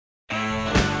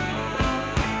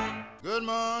Good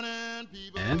morning,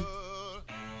 people.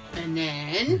 And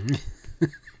then...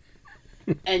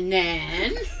 and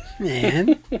then...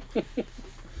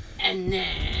 And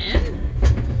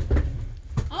then...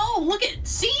 Oh, look at...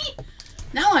 See?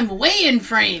 Now I'm way in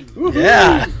frame.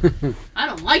 Yeah. I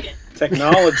don't like it.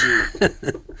 Technology.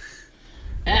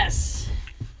 Yes.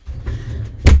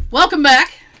 Welcome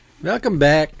back. Welcome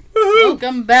back.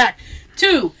 Welcome back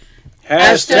to...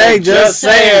 Hashtag just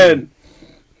saying.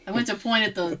 I went to point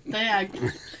at the thing.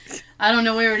 I don't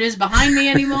know where it is behind me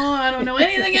anymore. I don't know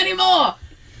anything anymore.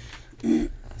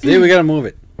 See, we gotta move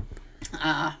it.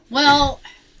 Well,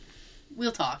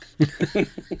 we'll talk. Thank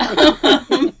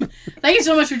you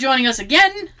so much for joining us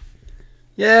again.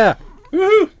 Yeah.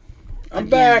 Woohoo! I'm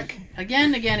back.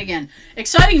 Again.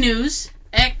 Exciting news.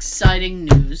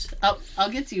 Oh,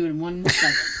 I'll get to you in 1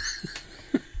 second.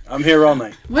 I'm here all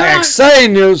night.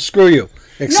 Exciting news. Screw you.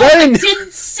 No, I Exciting.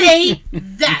 didn't say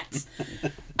that.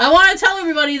 I want to tell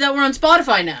everybody that we're on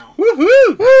Spotify now.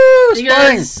 Woohoo! Woo,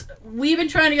 Because we've been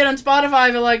trying to get on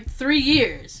Spotify for like 3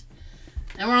 years.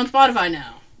 And we're on Spotify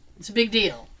now. It's a big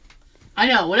deal. I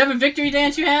know. Whatever victory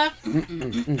dance you have.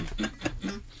 You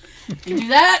do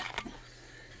that.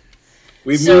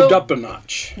 We've moved up a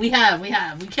notch. We have.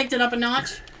 We kicked it up a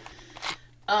notch.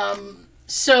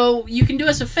 So you can do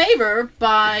us a favor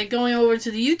by going over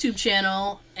to the YouTube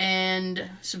channel and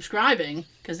subscribing,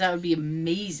 because that would be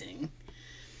amazing.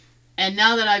 And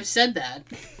now that I've said that,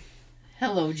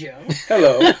 hello, Joe.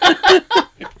 Hello.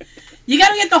 You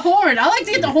gotta get the horn. I like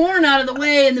to get the horn out of the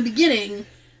way in the beginning.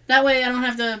 That way I don't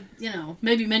have to,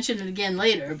 maybe mention it again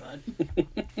later, but...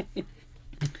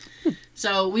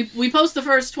 So, we post the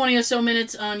first 20 or so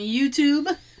minutes on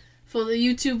YouTube for the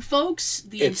YouTube folks.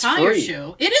 The It's entire free.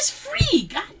 show. It is free!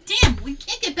 God damn, we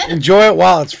can't get better. Enjoy it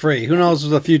while it's free. Who knows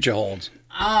what the future holds?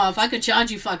 Oh, if I could charge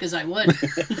you fuckers, I would.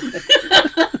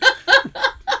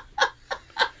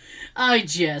 I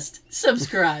just.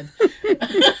 Subscribe.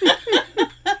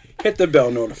 Hit the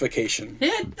bell notification.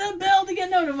 Hit the bell to get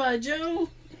notified, Joe.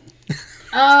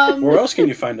 Where else can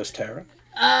you find us, Tara?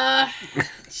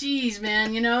 Jeez,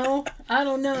 man, I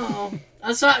don't know.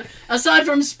 Aside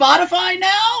from Spotify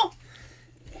now,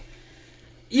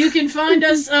 you can find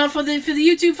us for the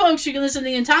YouTube folks. You can listen to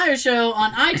the entire show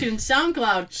on iTunes,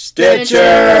 SoundCloud,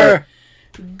 Stitcher.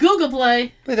 Google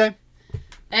Play, Playtime.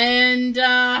 and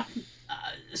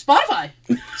Spotify.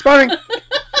 Spawning.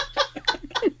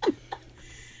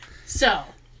 So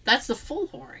that's the full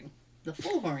whoring. The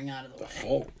full whoring out of the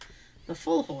way. The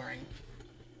full whoring.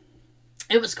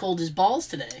 It was cold as balls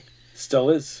today. Still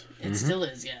is. It still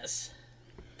is, yes.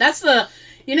 That's the,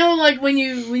 like when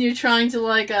you're trying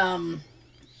to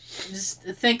just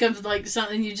think of like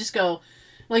something, you just go,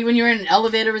 like when you're in an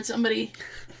elevator with somebody,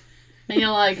 and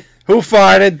you're like, Who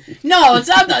farted? no, it's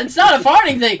not a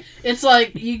farting thing. It's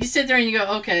like you sit there and you go,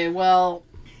 okay, well,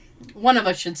 one of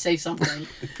us should say something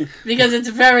because it's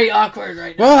very awkward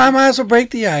right now. Well, I might as well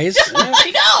break the ice.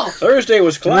 I know. Thursday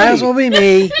was Might as cloudy. well be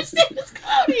me. It's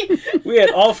cloudy. We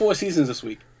had all 4 seasons this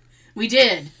week. We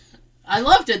did. I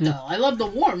loved it though. I loved the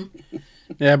warm.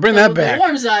 Yeah, bring that The back.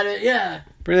 warm side of it, yeah.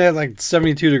 Bring that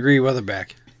 72-degree weather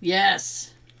back.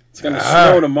 Yes. It's going to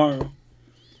snow tomorrow.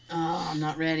 Oh, I'm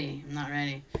not ready.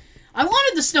 I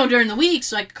wanted the snow during the week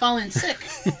so I could call in sick.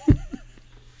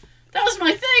 That was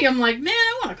my thing. I'm like, man,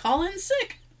 I want to call in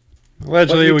sick.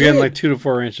 Allegedly, you we're getting did. like 2 to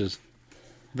 4 inches.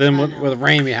 Then with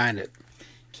rain behind it.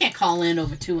 Can't call in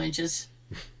over 2 inches.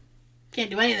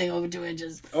 Can't do anything over 2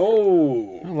 inches.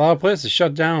 Oh. A lot of places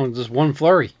shut down with just one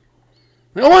flurry.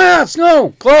 Like, oh yeah,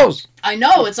 snow, close. I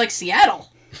know, it's like Seattle.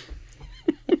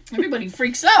 Everybody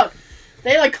freaks out.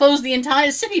 They closed the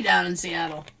entire city down in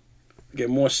Seattle. Get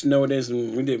more snow days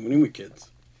than we did when we were kids.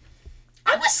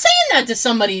 I was saying that to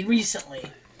somebody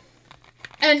recently.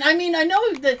 And I mean, I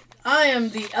know that I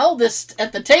am the eldest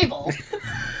at the table.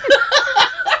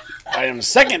 I am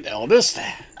second eldest.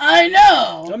 I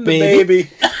know. I'm the baby.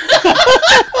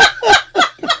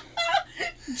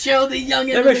 Joe the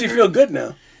youngin. That makes you feel good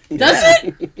now. Does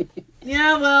it?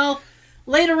 Yeah, well,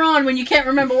 later on when you can't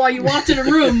remember why you walked in a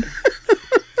room.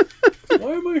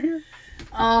 Why am I here?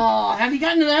 Oh, have you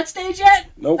gotten to that stage yet?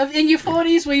 Nope. In your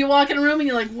 40s where you walk in a room and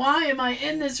you're like, why am I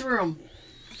in this room?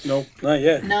 Nope, not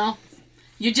yet. No.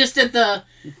 You just at the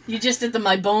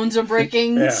my bones are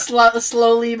breaking Yeah.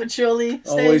 slowly but surely stage.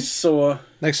 Always sore.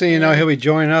 Next thing you know, he'll be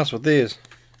joining us with these.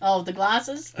 Oh, the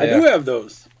glasses? I do have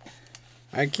those.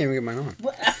 I can't even get mine on.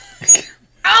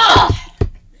 Ah!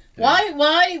 Why?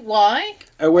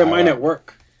 I wear mine at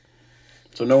work.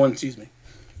 So no one sees me.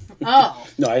 Oh.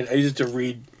 No, I use it to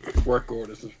read work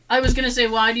orders. I was going to say,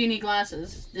 why do you need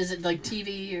glasses? Is it like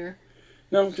TV or...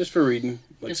 No, just for reading.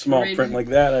 Like Just for small reading? print like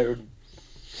that, I would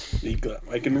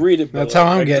I can read it. But That's how I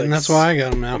I'm gotta, getting. That's why I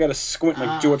got them now. I gotta squint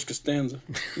like George Costanza.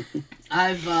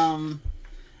 I've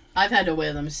had to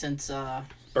wear them since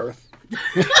Birth.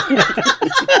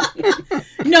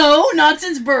 No, not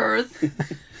since birth.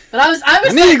 But I was I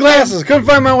needed glasses. Couldn't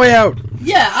find my way out.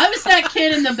 Yeah, I was that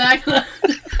kid in the back of the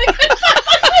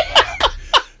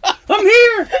I'm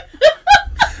here.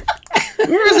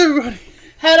 Where is everybody?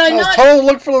 Had I was told to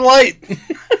look for the light.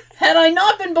 Had I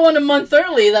not been born a month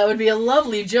early, that would be a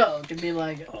lovely joke. It'd be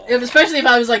like, especially if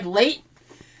I was like late.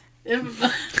 If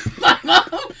my mom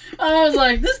was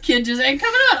like, "This kid just ain't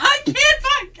coming out. I can't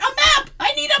find a map.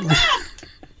 I need a map."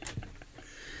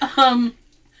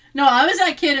 No, I was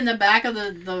that kid in the back of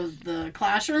the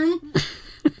classroom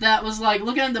that was like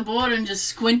looking at the board and just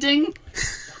squinting.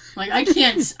 Like, I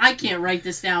can't write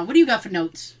this down. What do you got for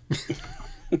notes?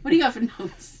 What do you got for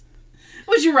notes?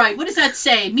 What'd you write? What does that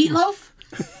say? Meatloaf?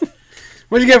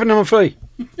 What'd you get for number 3?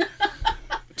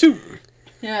 2.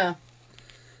 Yeah.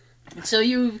 So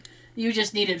you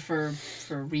just need it for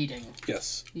reading.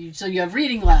 Yes. So you have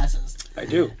reading glasses. I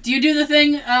do. Do you do the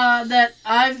thing that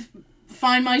I've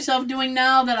find myself doing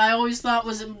now that I always thought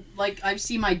was like I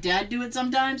see my dad do it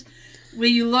sometimes, where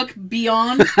you look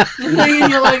beyond the thing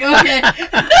and you're like, okay.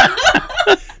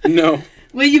 No.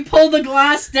 Where you pull the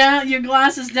your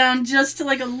glasses down just to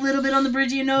like a little bit on the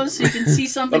bridge of your nose so you can see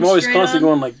something. I'm always straight constantly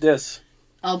on. going like this.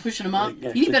 Oh, pushing them up.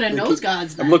 Yeah, You need better nose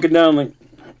guards. I'm looking down like,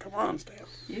 oh, come on, Stan.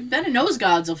 You better nose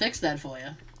guards will fix that for you.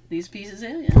 These pieces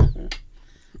here, yeah.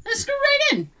 They screw right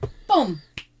in. Boom.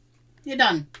 You're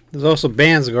done. There's also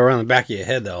bands that go around the back of your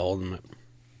head that hold them.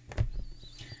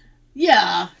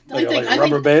 Yeah. Like a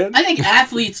rubber band? I think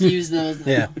athletes use those.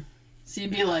 Though. Yeah. So you'd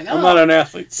be like, oh. I'm not an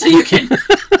athlete. So you can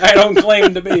I don't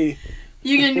claim to be.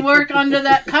 you can work under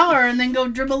that car and then go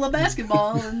dribble a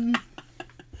basketball and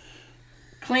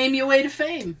claim your way to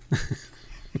fame.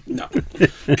 No.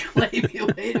 Claim your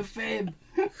way to fame.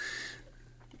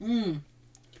 What My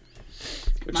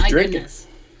you drinking? goodness.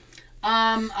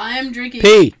 I am drinking.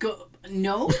 Pee.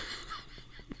 No.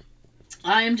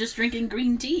 I am just drinking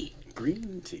green tea.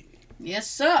 Green tea. Yes,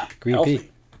 sir. Green Healthy. pea.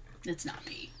 It's not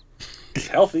pee.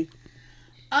 Healthy.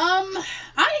 I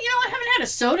haven't had a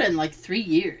soda in like 3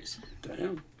 years.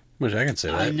 Damn. Wish I could say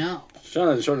I that. know. Sean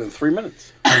had shorter than 3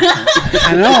 minutes.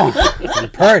 I know. I'm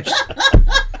perched.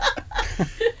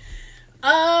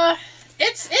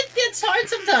 It's hard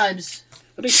sometimes.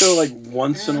 I think so, like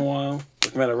once in a while.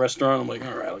 Like I'm at a restaurant, I'm like,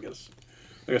 all right, I'll get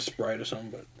a Sprite or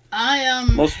something. But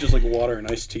mostly just like water and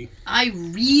iced tea. I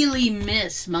really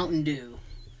miss Mountain Dew.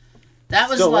 That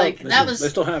was Still like out. that They was.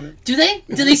 still have it. Do they?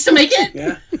 Do they still make it?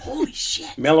 Yeah. Holy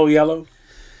shit! Mellow yellow.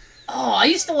 Oh, I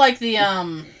used to like the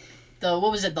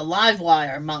what was it? The Live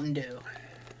Wire Mountain Dew.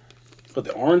 But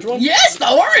the orange one? Yes, the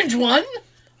orange one.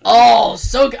 Oh,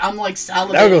 so good. I'm like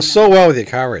salivating. That would go so well with your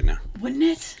car right now. Wouldn't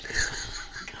it?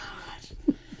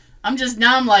 God.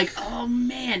 I'm like, oh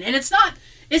man. And it's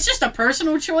just a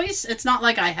personal choice. It's not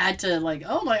like I had to like,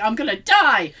 oh my, I'm gonna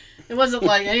die. It wasn't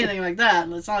like anything like that.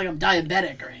 It's not like I'm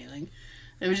diabetic or anything.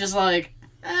 It was just like,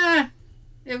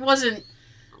 it wasn't.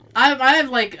 I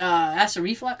have like acid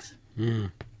reflux.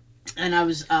 Mm. And I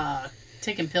was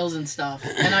taking pills and stuff.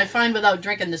 And I find without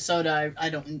drinking the soda, I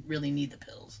don't really need the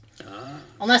pills.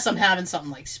 Unless I'm having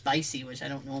something like spicy, which I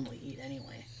don't normally eat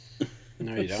anyway.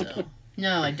 No, you don't. So,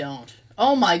 no, I don't.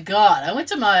 Oh my god. I went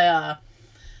to my,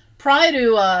 prior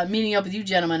to meeting up with you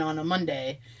gentlemen on a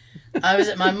Monday, I was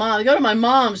at my mom. I go to my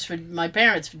mom's for my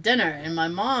parents for dinner, and my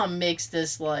mom makes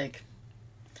this like,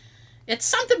 it's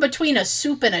something between a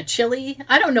soup and a chili.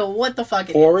 I don't know what the fuck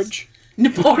it Porridge?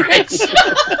 is. Porridge.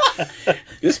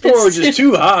 This porridge is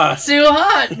too hot. Too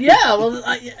hot. Yeah. Well,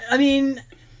 I mean,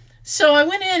 so I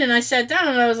went in and I sat down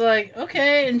and I was like,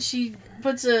 okay. And she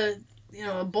puts a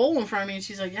bowl in front of me and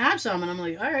she's like, have some. And I'm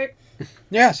like, all right.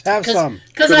 Yes, have some.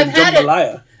 Because I've had it.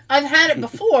 Jambalaya. I've had it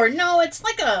before. No, it's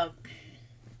like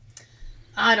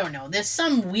I don't know. There's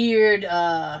some weird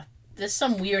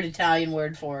Italian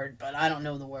word for it, but I don't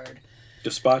know the word.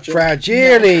 Gazpacho?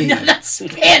 Fragile. No, that's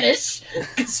Spanish.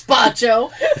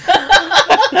 Gazpacho.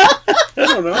 I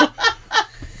don't know.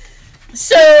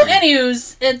 So,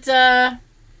 anywho's, it, God,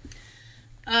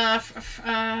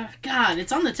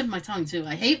 it's on the tip of my tongue, too.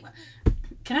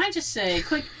 Can I just say,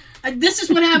 quick, this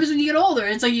is what happens when you get older.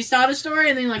 It's like you start a story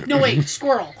and then you're like, no, wait,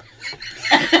 squirrel.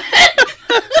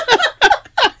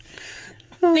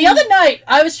 The other night,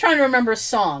 I was trying to remember a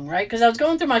song, right? Because I was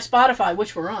going through my Spotify,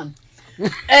 which we're on.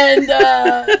 And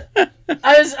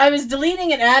I was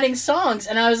deleting and adding songs,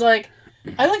 and I was like,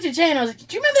 I looked at Jay and I was like,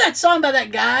 do you remember that song by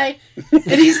that guy? And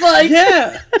he's like,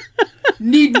 Yeah.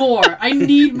 need more. I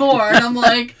need more. And I was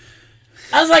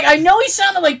like, I know he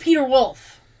sounded like Peter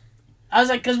Wolf. I was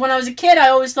like, because when I was a kid, I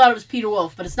always thought it was Peter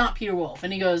Wolf, but it's not Peter Wolf.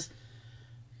 And he goes,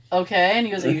 okay. And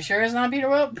he goes, are you sure it's not Peter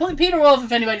Wolf? Peter Wolf,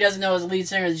 if anybody doesn't know, is the lead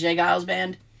singer of the Jay Giles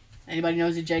Band. Anybody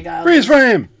knows who Jay Giles Freeze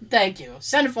frame! Thank you.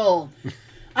 Centerfold.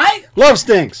 Love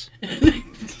stinks!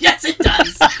 Yes, it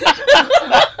does.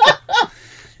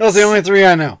 Those are the only 3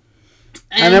 I know.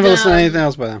 I never listened to anything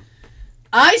else by them.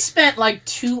 I spent like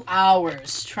 2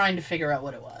 hours trying to figure out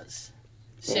what it was.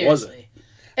 Seriously. What was it?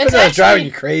 It's That was driving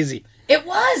you crazy. It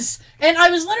was. And I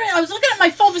was looking at my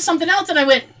phone for something else, and I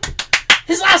went,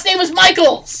 his last name was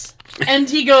Michaels. And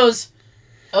he goes,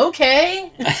 okay.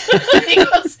 He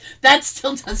goes, that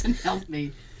still doesn't help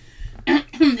me.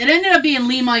 It ended up being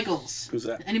Lee Michaels. Who's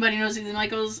that? Anybody knows Lee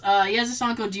Michaels? He has a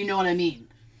song called Do You Know What I Mean?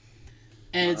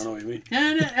 And I don't know what you mean.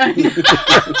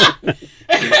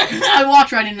 I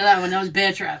walked right into that one. That was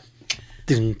Bear Trap.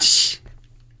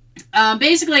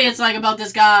 Basically, it's like about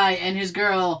this guy and his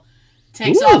girl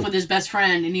takes off with his best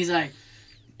friend, and he's like,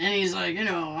 you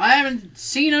know, I haven't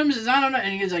seen him since I don't know.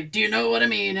 And he's like, do you know what I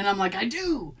mean? And I'm like, I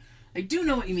do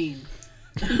know what you mean.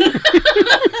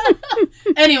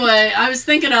 Anyway, I was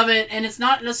thinking of it, and it's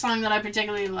not a song that I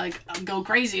particularly like go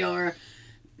crazy over.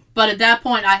 But at that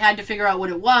point, I had to figure out what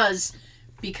it was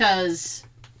because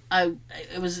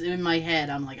it was in my head.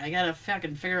 I'm like, I gotta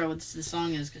fucking figure out what this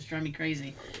song is because it's driving me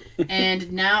crazy.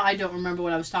 And now I don't remember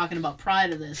what I was talking about prior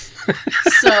to this.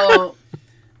 So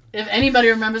if anybody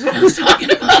remembers what I was talking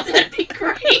about, that'd be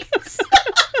great.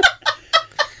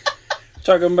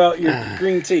 Talking about your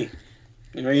green tea.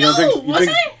 You know, you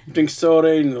drink soda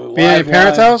and the Being at your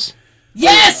parents' house?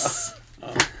 Yes!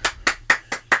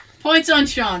 Points on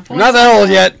Sean. I'm not that old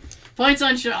yet. Points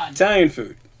on Sean. Italian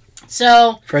food.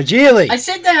 So Fragile. I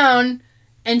sit down,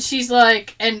 and she's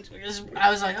like, and I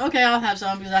was like, okay, I'll have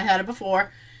some because I had it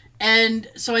before. And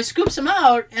so I scoop some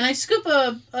out, and I scoop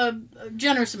a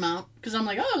generous amount because I'm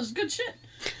like, oh, this is good shit.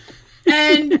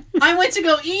 And I went to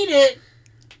go eat it,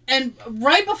 and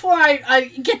right before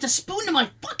I get the spoon to my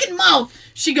fucking mouth,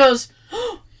 she goes,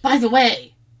 oh, by the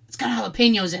way, it's got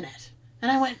jalapenos in it.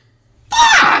 And I went,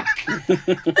 fuck! I was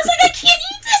like, I can't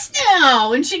eat this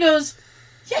now. And she goes,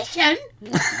 yeah, you can.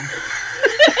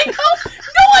 I go,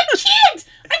 no, I can't.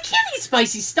 I can't eat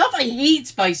spicy stuff. I hate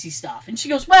spicy stuff. And she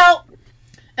goes, well,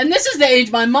 and this is the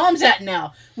age my mom's at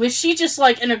now, where she just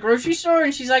like in a grocery store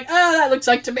and she's like, oh, that looks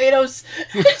like tomatoes.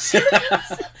 And she'll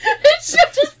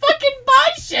just fucking buy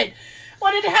shit.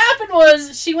 What had happened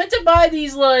was she went to buy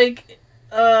these like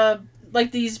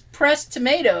these pressed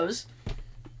tomatoes,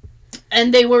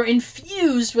 and they were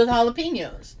infused with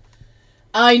jalapenos.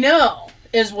 I know.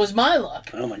 Was my luck.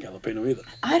 I don't like jalapeno either.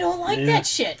 I don't like that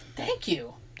shit. Thank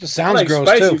you. Just sounds like gross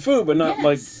spicy too. food, but not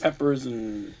like peppers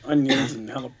and onions and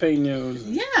jalapenos.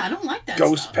 And yeah, I don't like that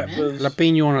ghost stuff, peppers. Man.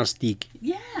 Jalapeno on a stick.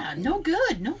 Yeah, no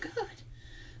good.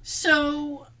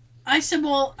 So I said,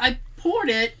 well, I poured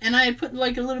it and I had put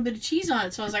like a little bit of cheese on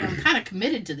it, so I was like, I'm kind of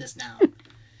committed to this now.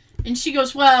 And she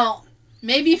goes, well,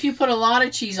 maybe if you put a lot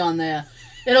of cheese on there,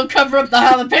 it'll cover up the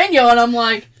jalapeno. And I'm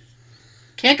like,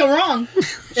 can't go wrong.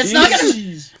 It's not gonna.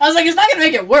 I was like, it's not gonna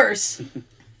make it worse.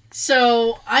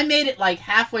 So I made it like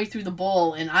halfway through the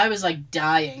bowl, and I was like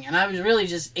dying, and I was really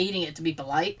just eating it to be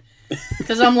polite,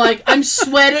 because I'm like, I'm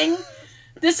sweating.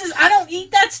 I don't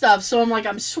eat that stuff, so I'm like,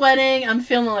 I'm sweating. I'm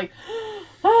feeling like,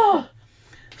 oh.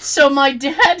 So my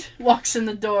dad walks in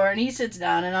the door, and he sits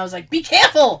down, and I was like, be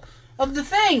careful of the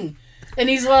thing. And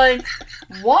he's like,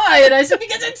 why? And I said,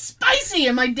 because it's spicy.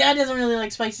 And my dad doesn't really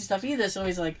like spicy stuff either, so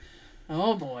he's like,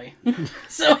 oh boy.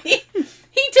 So he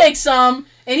takes some,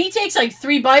 and he takes like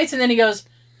 3 bites, and then he goes,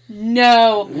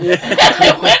 no. And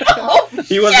I went, oh,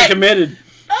 he wasn't committed.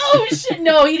 Oh, shit.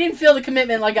 No, he didn't feel the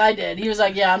commitment like I did. He was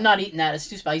like, yeah, I'm not eating that. It's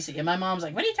too spicy. And my mom's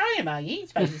like, what are you talking about? You eat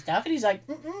spicy stuff? And he's like,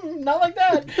 not like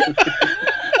that.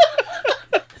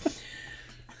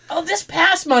 Oh, this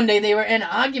past Monday, they were in an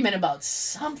argument about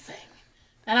something.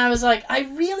 And I was like, I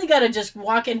really got to just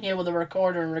walk in here with a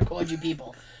recorder and record you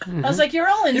people. I was like, you're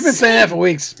all insane. You've been saying that for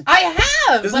weeks. I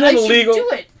have, Isn't but I illegal? should do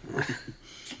it.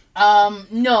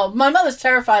 No, my mother's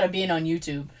terrified of being on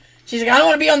YouTube. She's like, I don't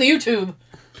want to be on the YouTube.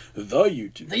 The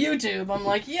YouTube. I'm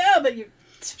like, yeah, but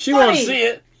she won't see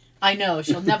it. I know.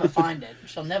 She'll never find it.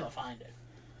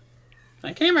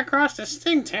 I came across this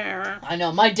thing, Tara. I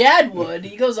know. My dad would.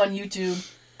 He goes on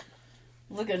YouTube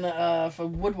looking for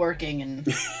woodworking and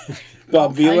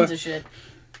Bob Vila. kinds of shit.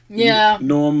 Yeah.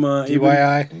 Norm.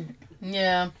 DIY.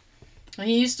 Yeah.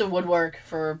 He used to woodwork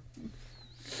for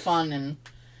fun, and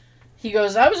he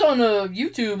goes, I was on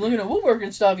YouTube looking at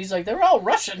woodworking stuff. He's like, they're all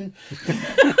Russian.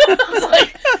 I was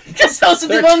like, because those are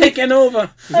the only... taking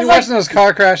over. Is he watching those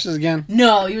car crashes again?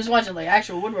 No, he was watching like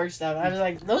actual woodwork stuff. I was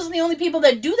like, those are the only people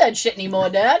that do that shit anymore,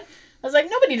 Dad. I was like,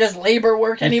 nobody does labor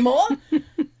work anymore.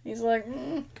 He's like,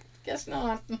 guess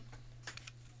not.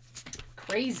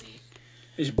 Crazy.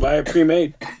 You should buy it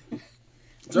pre-made.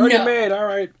 It's already made, all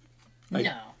right.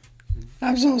 No.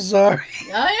 I'm so sorry.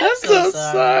 I'm so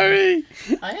sorry.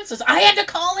 I had to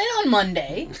call in on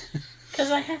Monday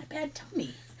because I had a bad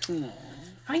tummy.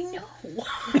 I know.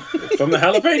 From the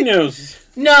jalapenos.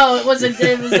 No,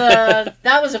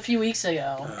 that was a few weeks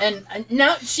ago. And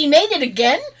now she made it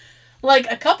again, like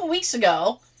a couple weeks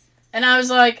ago. And I was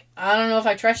like, I don't know if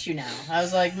I trust you now. I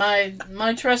was like,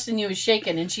 my trust in you is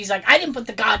shaken. And she's like, I didn't put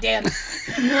the goddamn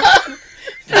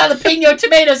jalapeno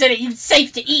tomatoes in it. It's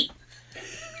safe to eat.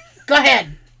 Go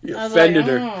ahead. You offended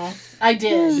her. I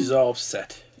did. She's all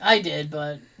upset. I did,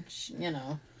 but,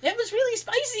 it was really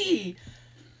spicy.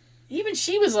 Even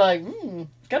she was like,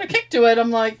 got a kick to it.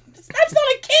 I'm like, that's not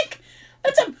a kick.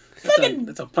 That's a fucking...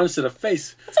 That's a punch to the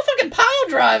face. That's a fucking pile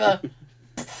driver.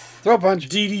 Throw a punch.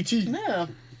 DDT. No.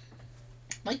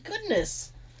 My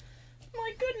goodness.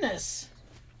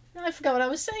 Now I forgot what I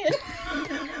was saying.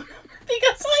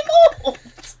 Because I'm old.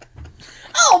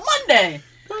 Oh, Monday.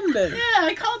 Monday. Yeah,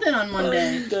 I called in on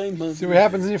Monday. See what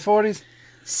happens in your 40s?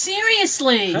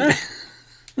 Seriously. Huh?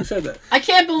 Who said that? I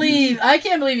can't believe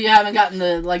you haven't gotten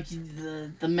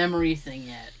the memory thing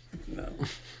yet. No.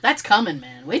 That's coming,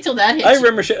 man. Wait till that hits. I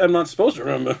remember shit I'm not supposed to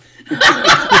remember.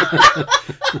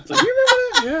 It's like, you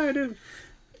remember that? Yeah, I do.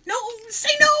 No, say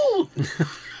no.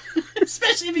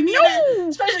 Especially if you mean that.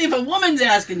 Especially if a woman's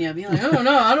asking you. Be like, oh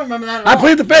no, I don't remember that at all. I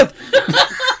played the 5th.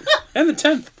 And the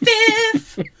 10th.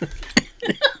 5th.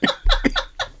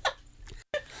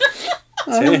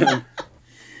 Damn.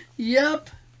 Yep.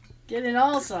 Getting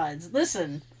all sides.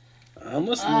 Listen. I'm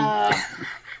listening.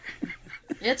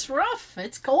 It's rough.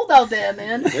 It's cold out there,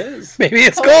 man. It is. Maybe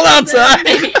it's cold outside.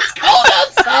 Maybe it's cold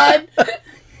outside.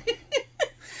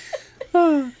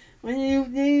 When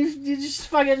you just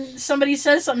fucking, somebody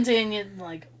says something to you and you're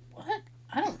like, what?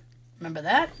 I don't remember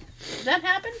that. Did that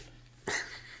happen?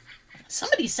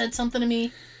 Somebody said something to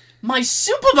me. My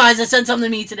supervisor said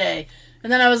something to me today.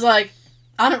 And then I was like,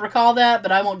 I don't recall that,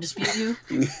 but I won't dispute you.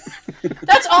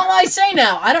 That's all I say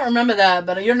now. I don't remember that,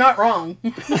 but you're not wrong.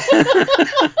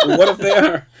 What if they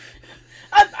are?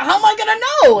 How am I going to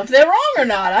know if they're wrong or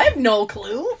not? I have no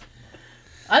clue.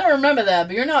 I don't remember that,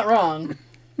 but you're not wrong.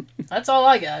 That's all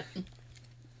I got.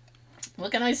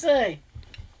 What can I say?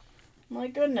 My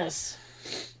goodness.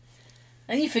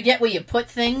 And you forget where you put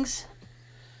things?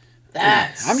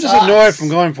 That I'm just sucks. annoyed from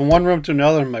going from one room to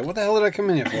another. I'm like, what the hell did I come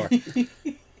in here for?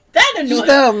 That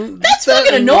annoying. That's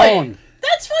fucking annoying.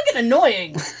 That's fucking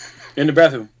annoying. In the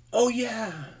bathroom. Oh,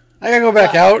 yeah. I gotta go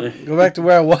back out, go back to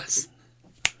where I was.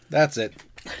 That's it.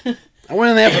 I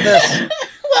went in there for this.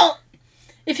 Well,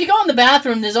 if you go in the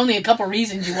bathroom, there's only a couple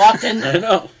reasons you walked in there. I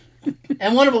know.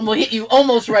 And one of them will hit you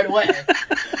almost right away. It's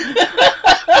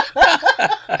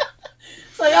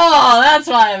like, oh, that's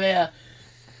why I'm here.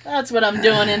 That's what I'm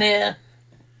doing in here.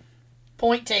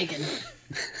 Point taken.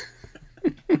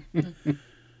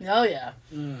 Oh, yeah.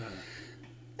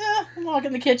 Yeah, I'm walking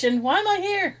in the kitchen. Why am I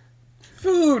here?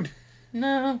 Food.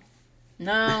 No.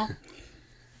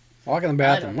 Walk in the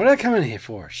bathroom. What did I come in here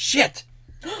for? Shit.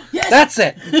 Yes. That's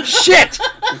it. Shit.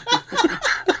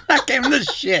 I came in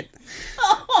this shit.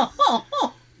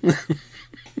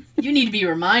 You need to be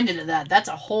reminded of that. That's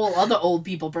a whole other old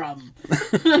people problem.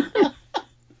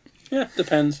 Yeah,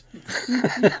 depends.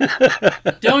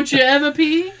 Don't you ever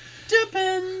pee?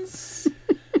 Depends.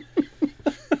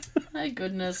 My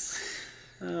goodness.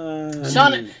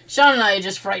 Sean and I are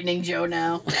just frightening Joe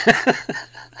now.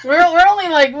 We're only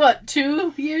like, what,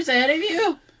 2 years ahead of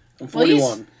you? I'm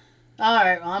 41.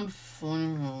 Alright, well, I'm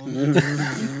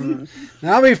 41.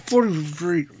 I'll be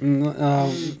 43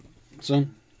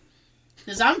 soon.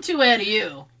 Because I'm 2 ahead of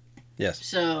you. Yes.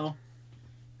 So,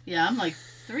 yeah, I'm like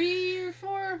 3 or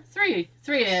 4? 3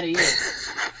 ahead of you.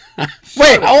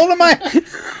 Wait, how old am I?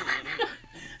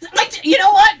 You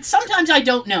know what? Sometimes I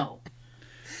don't know.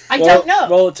 I don't know.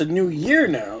 Well, it's a new year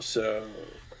now, so...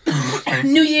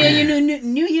 New year,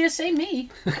 new year, say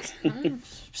me. I'm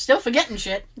still forgetting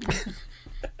shit.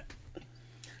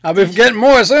 I'll be forgetting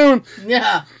more soon.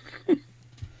 Yeah.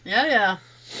 Yeah,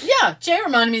 Jay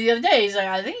reminded me the other day. He's like,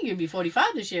 I think you'd be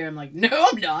 45 this year. I'm like, no,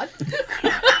 I'm not.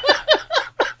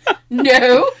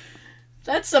 No.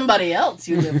 That's somebody else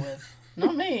you live with.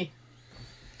 Not me.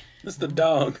 That's the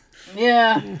dog.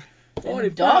 Yeah.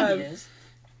 45. Dog is.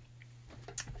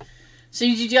 So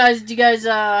did you guys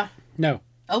No.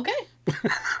 Okay.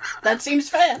 That seems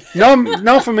fair.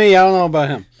 No for me. I don't know about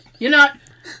him. You're not...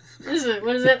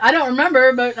 What is it? I don't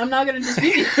remember, but I'm not going to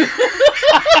dispute you.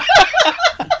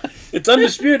 It's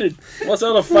undisputed. What's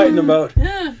all the fighting about?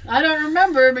 Yeah, I don't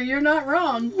remember, but you're not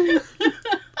wrong.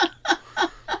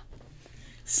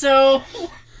 So,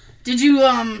 did you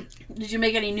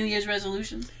make any New Year's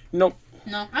resolutions? Nope.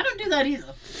 No, I don't do that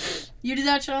either. You do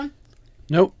that, Sean?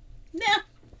 Nope. Yeah.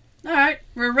 All right,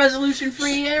 we're a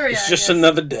resolution-free area. It's just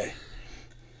another day.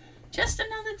 Just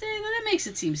another day? Well, that makes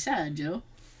it seem sad, Joe.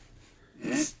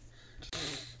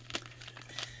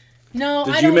 No,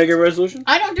 Did you make a resolution?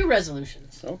 I don't do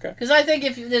resolutions. Okay. Because I think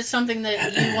if there's something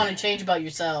that you want to change about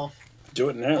yourself, do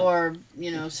it now. or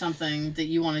something that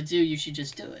you want to do, you should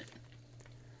just do it.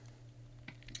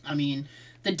 I mean,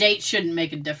 the date shouldn't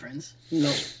make a difference.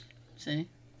 No. See?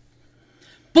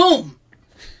 Boom!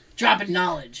 Dropping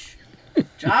knowledge.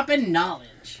 Dropping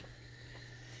knowledge.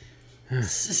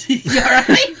 You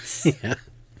alright? Yeah.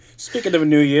 Speaking of a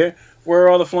new year, where are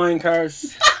all the flying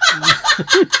cars?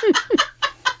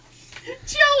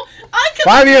 Joe, I could...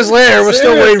 5 years later, we're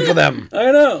still waiting for them.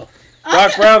 I know.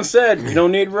 Doc Brown said, we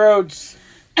don't need roads.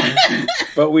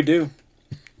 But we do.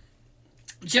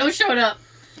 Joe showed up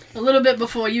a little bit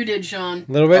before you did, Sean.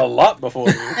 A little bit? A lot before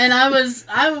you. And I was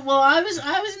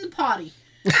in the potty.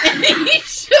 And he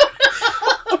showed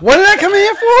up. What did I come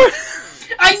here for?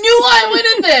 I knew I went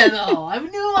in there, though. I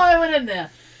knew I went in there.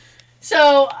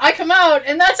 So I come out,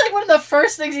 and that's like one of the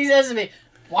first things he says to me.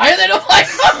 Why are they no flying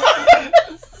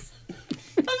cars?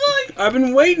 I'm like... I've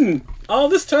been waiting all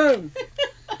this time.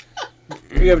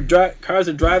 We have cars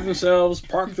that drive themselves,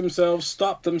 park themselves,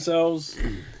 stop themselves.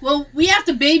 Well, we have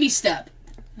to baby step.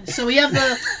 So we have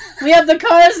the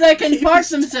cars that can park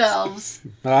themselves.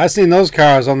 I've seen those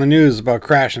cars on the news about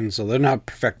crashing, so they're not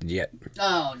perfected yet.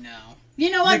 Oh, no. You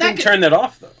know what? You can turn that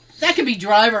off, though. That could be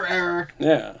driver error.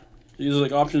 Yeah. Use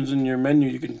like options in your menu.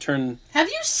 You can turn... Have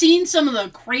you seen some of the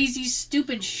crazy,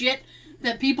 stupid shit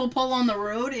that people pull on the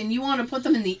road and you want to put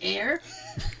them in the air?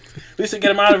 At least to get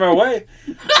them out of our way.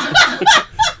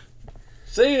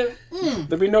 See ya.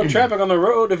 There'll be no traffic on the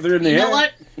road if they're in the air. You know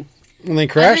what? When they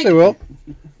crash, they will.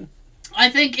 I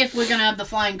think if we're going to have the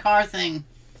flying car thing,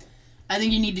 I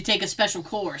think you need to take a special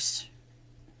course.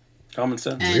 Common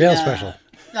sense. And, Real special.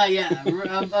 Yeah,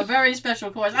 a very special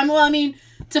course. I mean,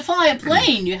 to fly a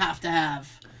plane, you have to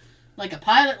have like a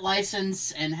pilot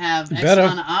license and have X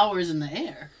amount of hours in the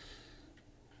air.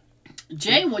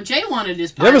 Jay wanted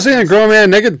his pilot. You ever seen a grown man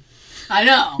naked? I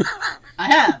know.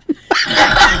 I have.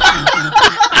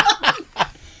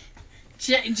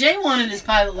 Jay wanted his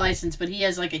pilot license, but he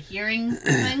has like a hearing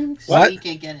thing, so What? he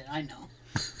can't get it. I know.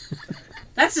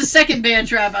 That's the second bear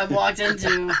trap I've walked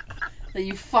into that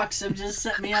you fucks have just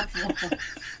set me up for.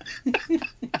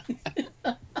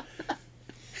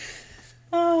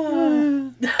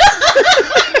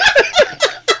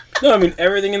 No, I mean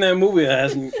everything in that movie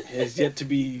has yet to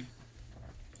be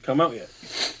come out yet.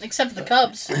 Except for the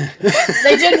Cubs.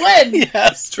 They did win.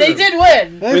 Yes, True. They did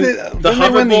win. Didn't they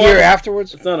win the year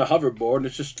afterwards? It's not a hoverboard.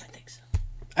 It's just... I think so.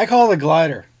 I call it a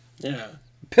glider. Yeah.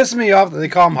 Pisses me off that they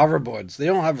call them hoverboards. They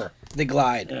don't hover. They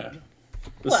glide. Yeah.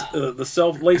 Well. The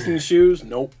self-lacing shoes?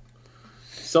 Nope.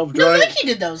 No, Self-drying? Nike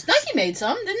did those. Nike made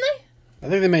some, didn't they? I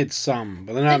think they made some,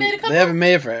 but they're not. made a couple? They haven't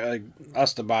made it for like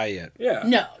us to buy yet. Yeah.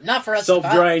 No, not for us.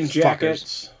 Self-drying Fuckers.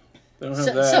 jackets. They don't have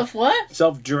that. Self what?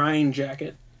 Self-drying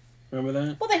jacket. Remember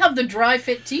that? Well, they have the dry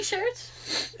fit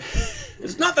T-shirts.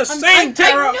 It's not the same, I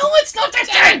Tara! know it's not the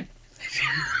same.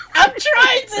 I'm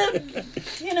trying to,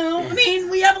 I mean,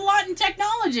 we have a lot in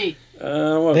technology.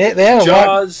 What, They had a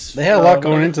Jaws. lot. They had a lot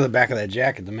going into the back of that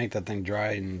jacket to make that thing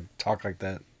dry and talk like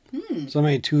that. So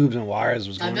many tubes and wires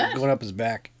was going up his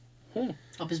back.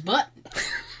 Up his butt.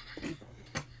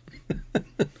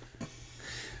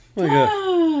 Like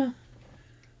a,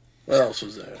 What else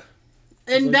was there?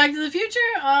 And Back to the Future,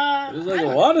 There's like a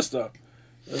lot of stuff.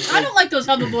 I don't like those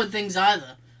hoverboard things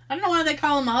either. I don't know why they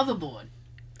call them a hoverboard.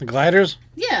 the gliders,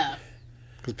 Yeah.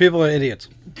 because people are idiots.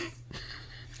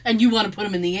 And you want to put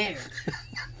them in the air.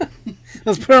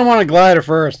 Let's put them on a glider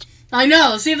first. I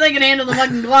know. See if they can handle the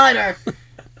fucking glider.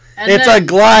 And It's then- a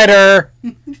glider.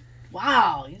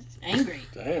 Wow, he's angry.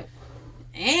 Damn.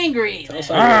 Angry. Tell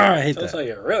us I hate tell us that. how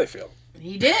you really feel.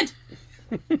 He did.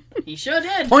 He sure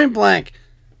did. Point blank.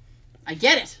 I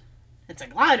get it. It's a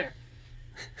glider.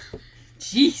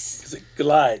 Jeez. Because it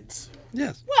glides.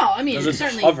 Yes. Well, I mean, it Doesn't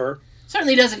certainly hover.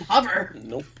 doesn't hover.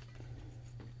 Nope.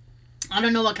 I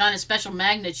don't know what kind of special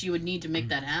magnets you would need to make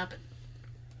that happen.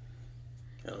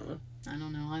 I don't know. I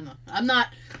don't know either. I'm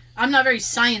not very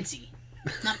sciencey.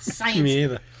 Not sciencey. Me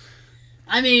either.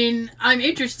 I mean, I'm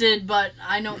interested, but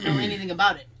I don't know anything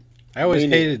about it. I always Me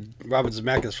neither. hated Robert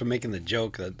Zemeckis for making the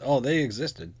joke that they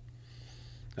existed.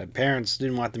 That parents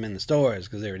didn't want them in the stores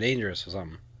because they were dangerous or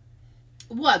something.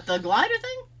 What, the glider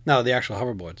thing? No, the actual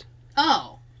hoverboards.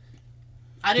 Oh.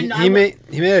 I didn't know. He made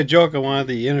a joke on one of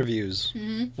the interviews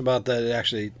about that it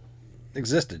actually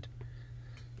existed.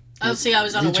 Oh, see, I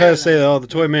was unaware. He tried to say that the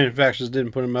toy manufacturers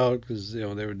didn't put them out because they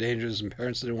were dangerous and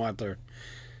parents didn't want their,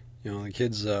 the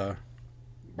kids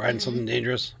riding something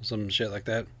dangerous, some shit like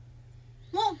that.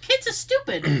 Well, kids are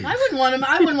stupid. I wouldn't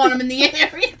want them in the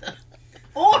air either,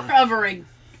 or hovering.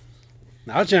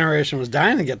 Our generation was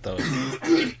dying to get those.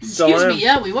 Excuse me.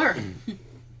 Yeah, we were.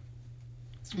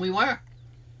 We were.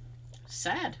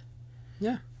 Sad.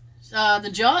 Yeah.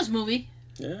 The Jaws movie.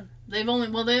 Yeah. They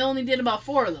only did about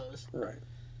 4 of those. Right.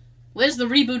 Where's the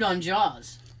reboot on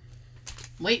Jaws?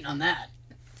 I'm waiting on that.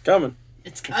 Coming.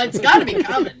 It's got to be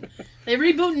coming. They're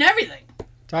rebooting everything.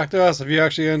 Talk to us if you're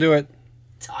actually going to do it.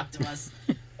 Talk to us.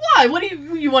 Why? What do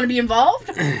you want to be involved?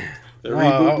 They're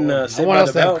rebooting Saved by the Bell. I want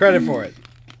us to have credit for it.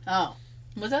 Oh.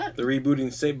 What's that? They're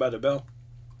rebooting Saved by the Bell.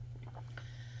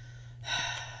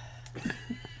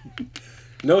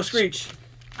 No Screech.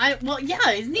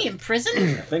 Isn't he in prison?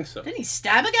 I think so. Didn't he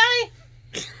stab a guy?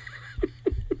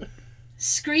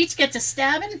 Screech gets a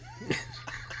stabbing?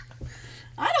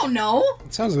 I don't know.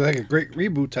 It sounds like a great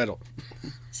reboot title.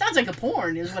 Sounds like a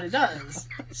porn is what it does.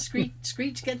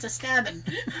 Screech gets a stabbing.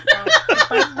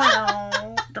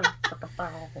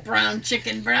 Brown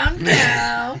chicken, brown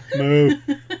cow. Moo.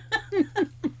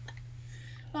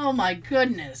 Oh my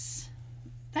goodness.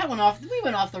 That went off. We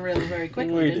went off the rails very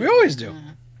quickly. We always do.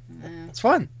 It's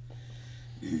fun.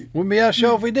 Wouldn't be our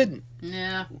show if we didn't.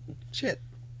 Yeah. Shit.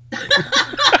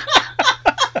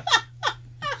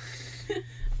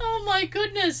 Oh my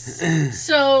goodness.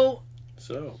 So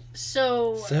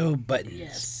buttons.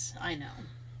 Yes, I know.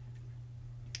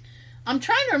 I'm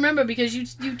trying to remember because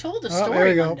you told a story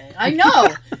there you Monday. I know.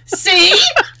 See?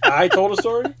 I told a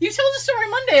story? You told a story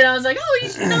Monday and I was like, oh, you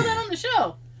should tell that on the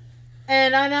show.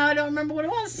 And now I don't remember what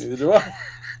it was. Neither do I.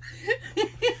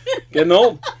 Getting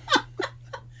old.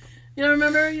 You don't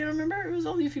remember? You don't remember? It was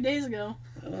only a few days ago.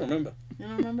 I don't remember. You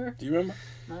don't remember? Do you remember?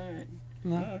 All right.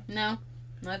 No.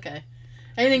 Okay.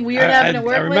 Anything weird happened at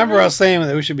work? I remember us saying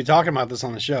that we should be talking about this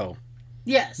on the show.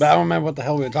 Yes. But I don't remember what the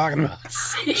hell we were talking about.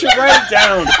 You should write it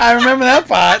down. I remember that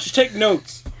part. Just take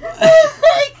notes.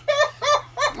 Oh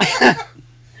my God.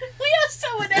 We are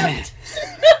so inept.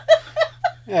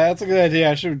 Yeah, that's a good idea.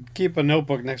 I should keep a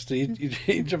notebook next to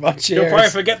each of our chairs. You'll probably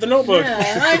forget the notebook.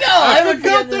 Yeah, I know. I would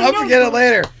forget the notebook. I'll forget it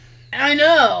later. I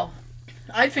know.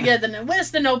 I'd forget the notebook.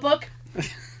 Where's the notebook?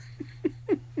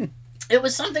 It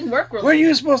was something work-related. Were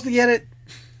you supposed to get it?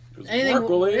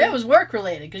 Work-related? Yeah, it was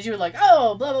work-related because you were like,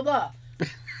 oh, blah, blah, blah.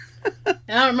 And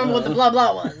I don't remember what the blah,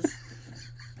 blah was.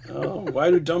 Oh,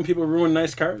 why do dumb people ruin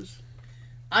nice cars?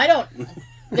 I don't.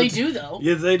 They do, though.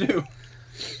 Yes, they do.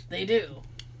 They do.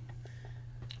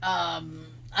 I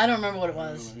don't remember what it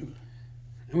was. And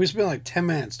we spent like 10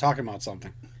 minutes talking about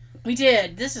something. We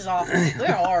did. This is awful.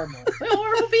 We're horrible. We're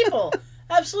horrible people.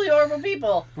 Absolutely horrible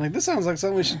people. Like, this sounds like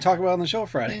something we should talk about on the show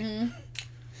Friday. Mm-hmm.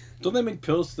 Don't they make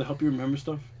pills to help you remember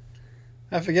stuff?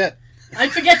 I forget.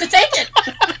 I'd forget to take it.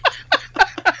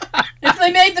 If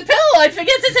they made the pill, I'd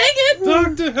forget to take it.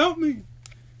 Doctor, help me.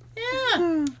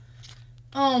 Yeah.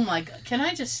 Oh my God. Can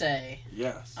I just say?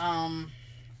 Yes.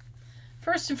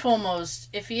 First and foremost,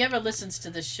 if he ever listens to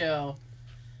this show,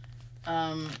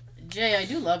 Jay, I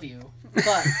do love you,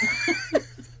 but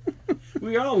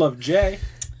we all love Jay.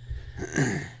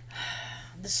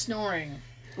 The snoring.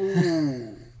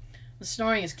 Ooh. The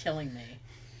snoring is killing me.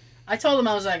 I told him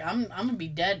I was like, I'm gonna be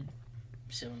dead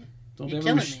soon. You're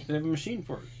killing me. They have a machine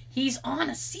for it. He's on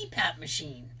a CPAP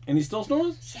machine. And he still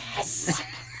snores? Yes.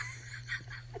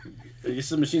 I guess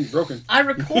the machine's broken. I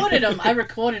recorded him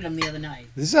the other night.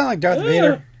 Does this sound like Darth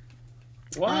Vader?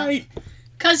 Why?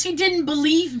 Because he didn't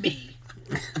believe me.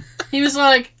 He was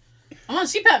like, I'm on a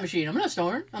CPAP machine. I'm not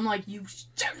snoring. I'm like, you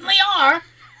certainly are.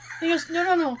 He goes,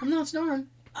 no, I'm not snoring.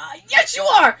 Yes, you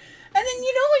are. And then,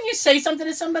 you know when you say something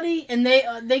to somebody and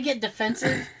they get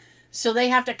defensive, so they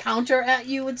have to counter at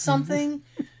you with something?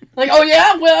 Like, oh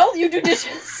yeah, well, you do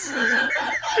dishes. It's like,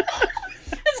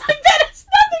 that has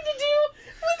nothing to do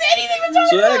with anything we're talking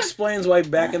So that about. explains why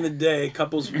back in the day,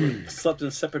 couples slept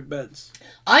in separate beds.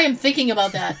 I am thinking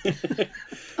about that.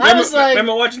 I was like...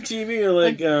 Remember watching TV,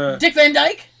 like Dick Van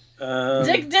Dyke?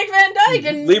 Dick Van Dyke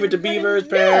and... Leave It to Beaver's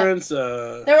parents. They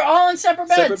were all in separate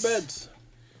beds. Separate beds.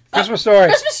 Christmas Story.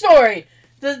 Christmas Story.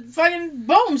 The fucking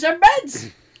boom, separate beds.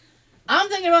 I'm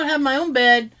thinking about having my own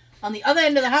bed on the other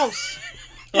end of the house.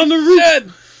 On the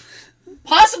roof.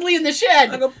 Possibly in the shed.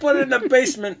 I'm going to put it in the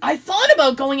basement. I thought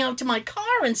about going out to my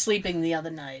car and sleeping the other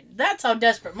night. That's how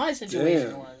desperate my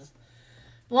situation was.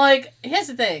 Like, here's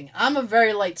the thing. I'm a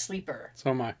very light sleeper. So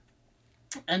am I.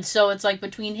 And so it's like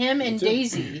between him and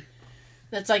Daisy,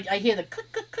 That's like, I hear the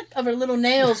click, click, click of her little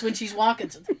nails when she's walking.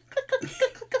 So click, click, click,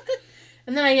 click, click, click.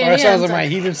 And then I hear that sounds like my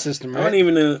heating system, right? I don't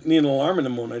even need an alarm in the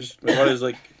morning. My body's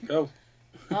like, go.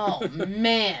 Oh,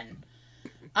 man.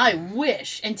 I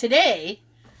wish. And today...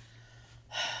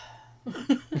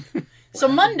 So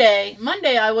Monday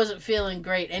I wasn't feeling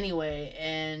great anyway,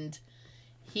 and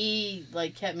he,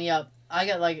 like, kept me up. I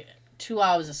got, like, 2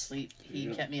 hours of sleep. He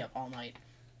kept me up all night.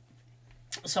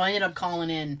 So I ended up calling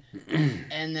in,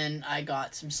 and then I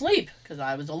got some sleep, because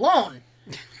I was alone.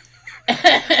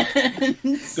 Good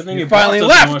thing you finally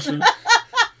left!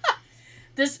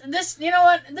 This, you know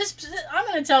what? I'm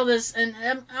gonna tell this, and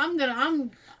I'm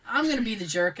gonna be the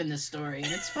jerk in this story,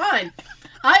 and it's fine.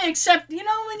 I accept, you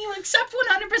know, when you accept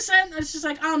 100%, it's just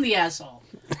like, I'm the asshole.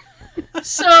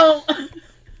 So,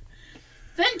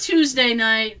 then Tuesday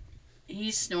night,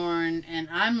 he's snoring, and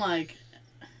I'm like,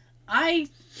 I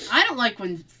don't like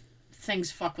when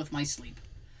things fuck with my sleep.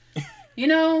 You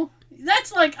know?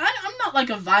 That's like, I'm not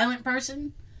like a violent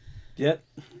person. Yet.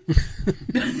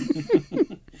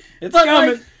 It's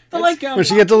coming. When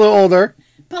she gets a little older.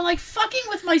 But like, fucking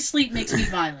with my sleep makes me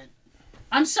violent.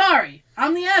 I'm sorry.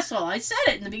 I'm the asshole. I said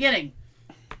it in the beginning.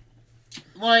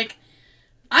 Like,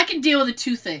 I can deal with a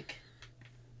toothache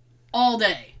all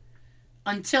day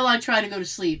until I try to go to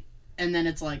sleep, and then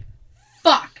it's like,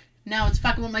 fuck. Now it's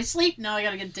fucking with my sleep. Now I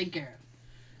gotta get it taken care of.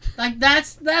 Like,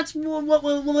 that's what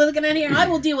we're looking at here. I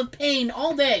will deal with pain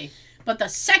all day, but the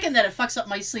second that it fucks up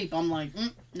my sleep, I'm like,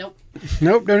 nope.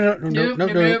 Nope.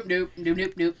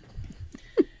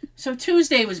 So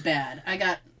Tuesday was bad. I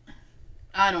got,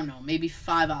 I don't know, maybe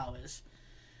 5 hours,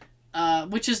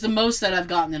 which is the most that I've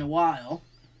gotten in a while.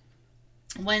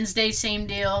 Wednesday, same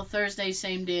deal. Thursday,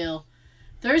 same deal.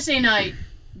 Thursday night,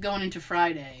 going into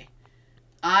Friday,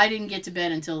 I didn't get to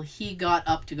bed until he got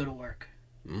up to go to work.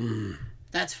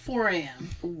 That's 4 a.m.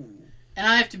 And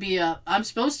I have to be up. I'm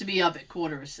supposed to be up at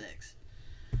 5:45.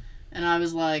 And I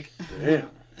was like... Damn.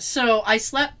 So I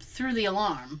slept through the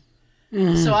alarm.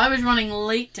 So I was running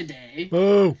late today.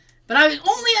 Oh. But I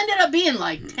only ended up being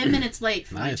like 10 minutes late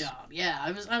for my job. Yeah,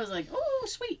 I was like, oh,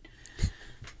 sweet.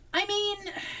 I mean,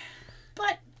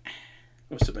 but...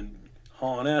 Must have been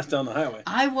hauling ass down the highway.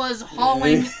 I was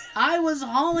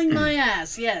hauling my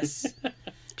ass, yes.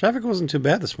 Traffic wasn't too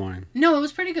bad this morning. No, it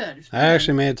was pretty good. I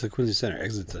actually made it to the Quincy Center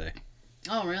exit today.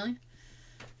 Oh, really?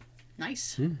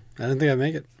 Nice. I didn't think I'd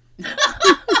make it.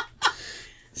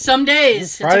 Some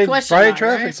days, Friday, it's a question Friday mark,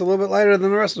 traffic's a little bit lighter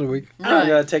than the rest of the week. Right? I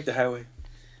gotta take the highway.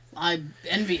 I'm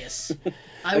envious.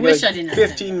 I wish I didn't have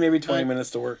 15, maybe 20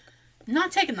 minutes to work.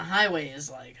 Not taking the highway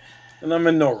is like... And I'm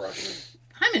in no rush.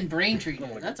 I'm in Braintree.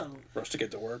 That's a rush to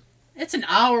get to work. It's an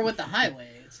hour with the highway.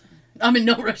 I'm in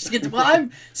no rush to get to... Well,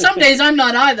 some days I'm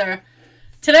not either.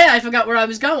 Today I forgot where I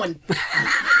was going.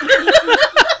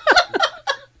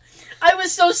 I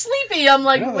was so sleepy. I'm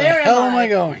like, where am I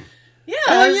going? Yeah.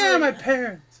 Oh, yeah, my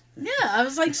parents. Yeah, I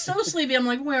was like so sleepy. I'm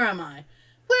like, where am I?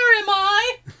 Where am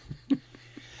I?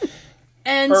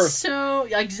 And Earth. so,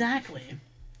 exactly.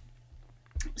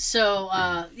 So,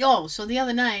 so the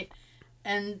other night,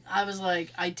 and I was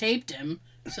like, I taped him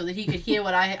so that he could hear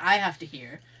what I have to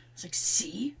hear. I was like,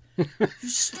 see? You're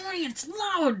snoring and it's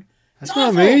loud. That's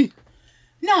not me.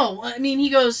 No, I mean, he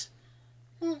goes,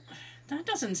 well, that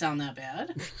doesn't sound that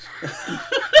bad.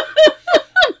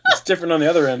 It's different on the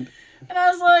other end. And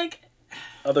I was like,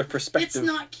 other perspective. It's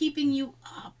not keeping you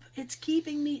up. It's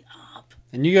keeping me up.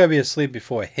 And you gotta be asleep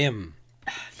before him.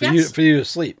 For you to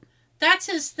sleep. That's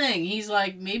his thing. He's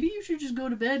like, maybe you should just go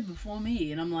to bed before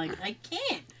me. And I'm like, I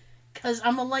can't. Because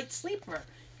I'm a light sleeper.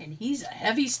 And he's a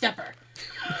heavy stepper.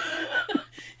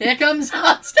 Here comes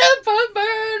Hot Stepper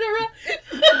Murderer.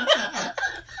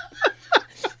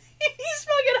 He's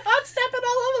fucking hot stepping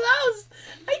all over the house.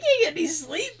 I can't get any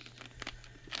sleep.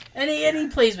 And he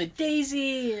plays with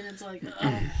Daisy. And it's like,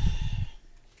 oh.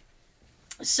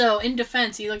 So, in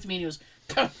defense, he looked at me and he goes,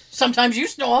 sometimes you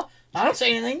snore. I don't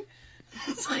say anything.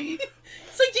 It's like you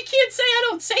can't say I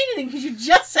don't say anything because you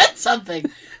just said something.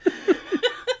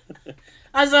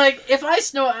 I was like, if I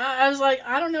snore, I was like,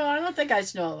 I don't know. I don't think I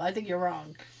snore. I think you're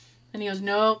wrong. And he goes,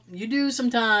 no, you do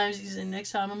sometimes. He said,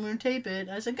 next time I'm going to tape it.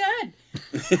 I said, go ahead.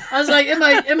 I was like, am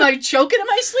I choking in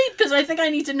my sleep? Because I think I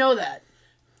need to know that.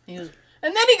 He goes,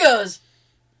 and then he goes,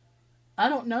 I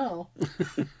don't know. I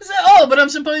said, oh, but I'm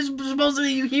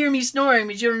supposedly you hear me snoring,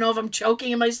 but you don't know if I'm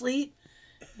choking in my sleep?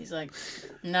 He's like,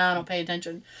 no, I don't pay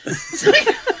attention.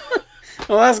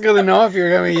 Well, that's good to know if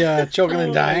you're going to be choking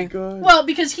and dying. Well,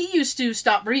 because he used to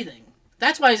stop breathing.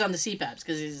 That's why he's on the CPAPs,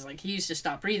 because he's like, he used to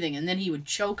stop breathing, and then he would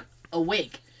choke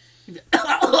awake.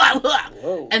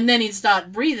 And then he'd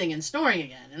start breathing and snoring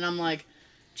again. And I'm like,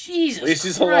 Jesus Christ. At least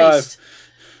he's alive.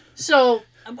 So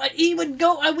But he would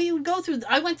go. We would go through.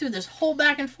 I went through this whole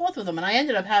back and forth with him, and I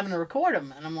ended up having to record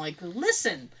him. And I'm like,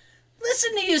 listen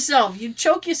to yourself. You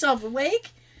choke yourself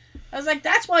awake. I was like,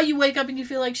 that's why you wake up and you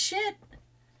feel like shit.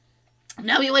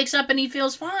 Now he wakes up and he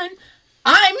feels fine.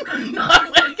 I'm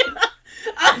not waking up.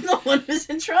 I'm the one who's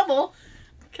in trouble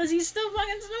because he's still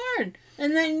fucking snoring.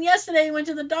 And then yesterday he went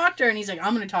to the doctor and he's like,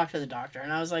 I'm going to talk to the doctor.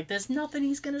 And I was like, there's nothing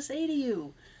he's going to say to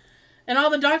you. And all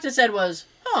the doctor said was,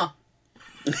 huh.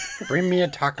 Bring me a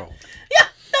taco. Yeah,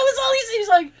 that was all he said. He's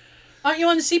like, aren't you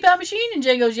on the CPAP machine? And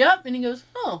Jay goes, yep. And he goes,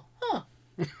 oh, huh.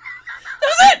 That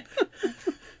was it.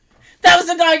 That was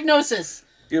the diagnosis.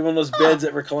 You have one of those beds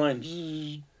that reclines.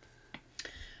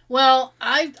 Well,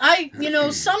 I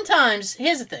sometimes,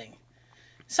 here's the thing.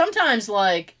 Sometimes,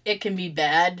 like, it can be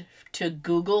bad to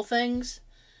Google things,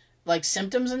 like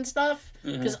symptoms and stuff.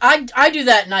 Because I do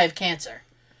that and I have cancer.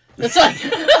 It's like,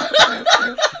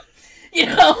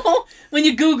 when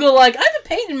you Google, like, I have a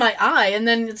pain in my eye, and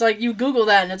then it's like, you Google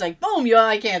that, and it's like, boom, you have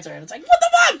eye cancer. And it's like, what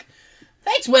the fuck?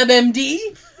 Thanks,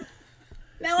 WebMD.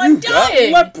 Now I'm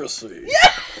dying. Got leprosy.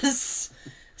 Yes!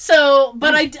 So,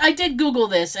 but I did Google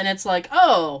this, and it's like,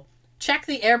 oh, check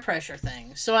the air pressure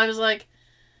thing. So I was like,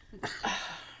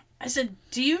 I said,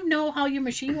 do you know how your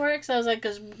machine works? I was like,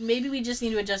 because maybe we just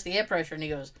need to adjust the air pressure. And he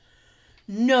goes,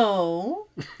 no,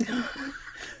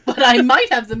 but I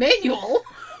might have the manual.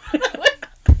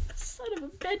 Son of a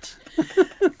bitch.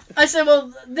 I said,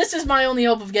 well, this is my only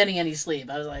hope of getting any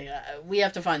sleep. I was like, we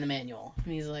have to find the manual.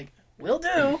 And he's like, will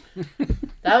do.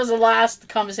 That was the last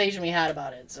conversation we had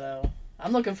about it, so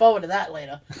I'm looking forward to that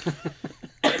later.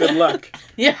 Good luck.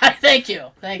 Yeah, thank you.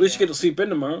 At least you get to sleep in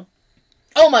tomorrow.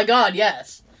 Oh my god,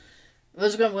 yes. It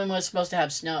was when we were supposed to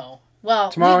have snow.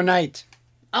 Well, tomorrow night.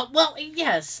 Oh, well,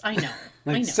 yes, I know.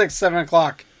 Like 6, 7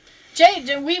 o'clock. Jay,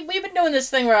 we've been doing this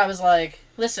thing where I was like,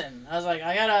 listen, I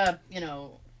gotta,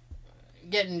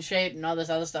 get in shape and all this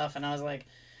other stuff, and I was like,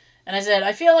 and I said,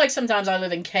 I feel like sometimes I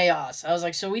live in chaos. I was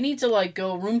like, so we need to, like,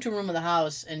 go room to room of the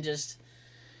house and just,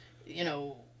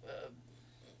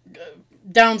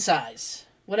 downsize.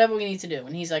 Whatever we need to do.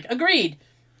 And he's like, agreed.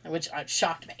 Which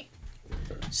shocked me.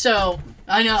 So,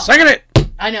 I know. Second it!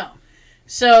 I know.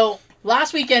 So,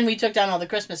 last weekend we took down all the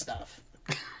Christmas stuff.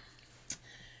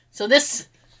 So this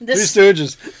Two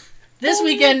Stooges. This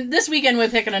weekend we're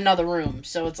picking another room.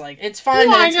 So it's like, it's fine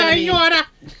that it's gonna be...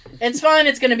 It's fine,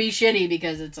 it's gonna be shitty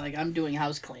because it's like, I'm doing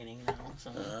house cleaning now.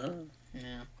 So,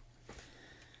 yeah.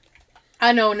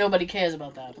 I know nobody cares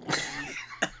about that.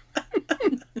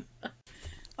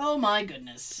 Oh my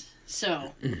goodness.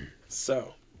 So.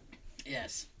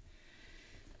 Yes.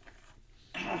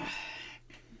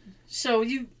 So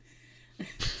you...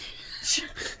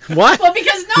 What? Well,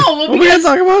 because what are we gonna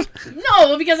talk about?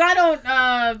 No, because I don't.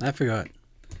 I forgot.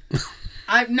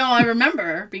 I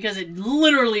remember because it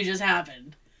literally just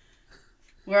happened.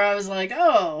 Where I was like,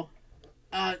 oh,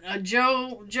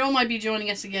 Joe might be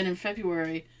joining us again in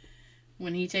February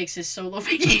when he takes his solo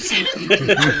vacation.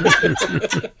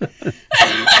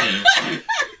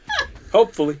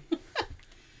 Hopefully.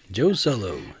 Joe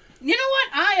Solo. You know what?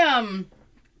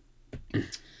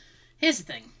 Here's the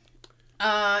thing.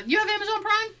 You have Amazon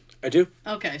Prime? I do.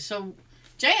 Okay, so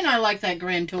Jay and I like that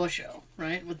Grand Tour show,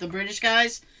 right? With the British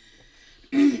guys.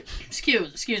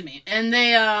 Excuse me. And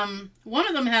they, one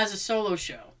of them has a solo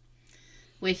show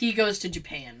where he goes to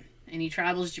Japan and he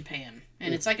travels Japan.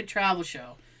 And it's like a travel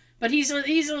show. But he's a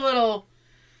weird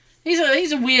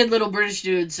little British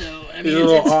dude, so, I mean,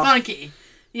 it's funky.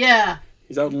 Yeah.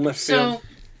 He's out in left field. So,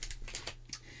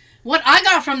 what I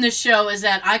got from this show is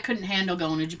that I couldn't handle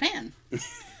going to Japan.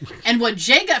 And what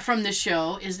Jay got from this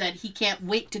show is that he can't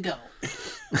wait to go.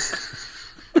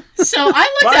 So I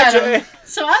looked at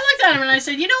him and I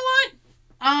said, you know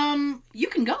what? You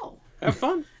can go. Have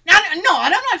fun. No, I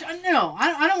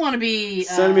don't want to be.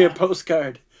 Send me a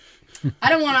postcard. I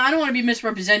don't want to be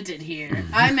misrepresented here.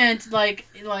 I meant like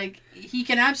he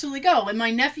can absolutely go. And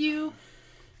my nephew,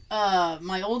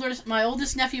 my oldest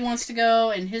nephew wants to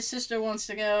go, and his sister wants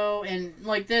to go, and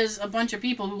like there's a bunch of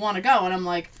people who want to go, and I'm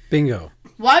like, bingo.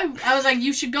 Why? I was like,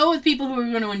 you should go with people who are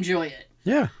going to enjoy it.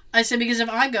 Yeah. I said, because if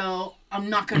I go, I'm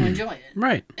not going to enjoy it.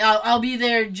 Right. I'll be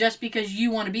there just because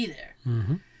you want to be there.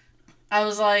 Mm-hmm. I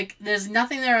was like, there's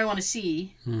nothing there I want to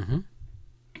see. Mm-hmm.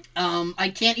 I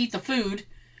can't eat the food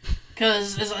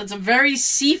because it's a very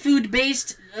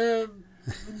seafood-based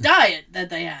diet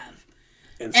that they have.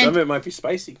 And some of it might be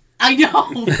spicy. I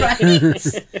know, right?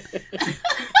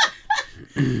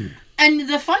 And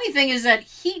the funny thing is that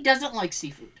he doesn't like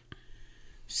seafood.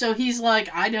 So he's like,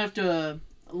 I'd have to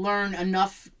learn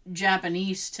enough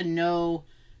Japanese to know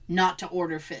not to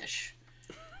order fish.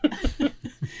 And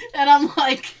I'm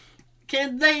like,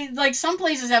 can they, like, some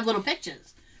places have little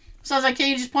pictures. So I was like, can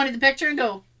you just point at the picture and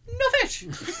go, no fish?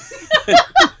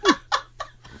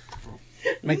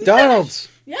 McDonald's.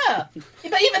 Yeah.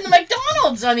 But even the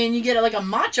McDonald's, I mean, you get like a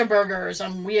matcha burger or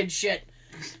some weird shit.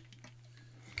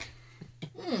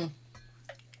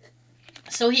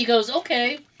 So he goes,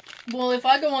 okay, well, if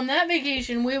I go on that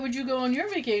vacation, where would you go on your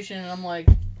vacation? And I'm like,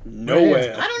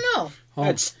 nowhere. I don't know.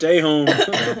 I'd stay home.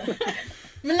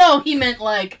 No, he meant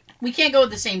like, we can't go at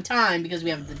the same time because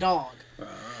we have the dog.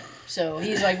 So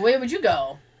he's like, where would you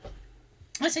go?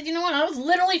 I said, you know what? I was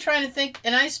literally trying to think,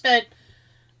 and I spent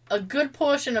a good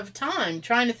portion of time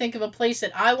trying to think of a place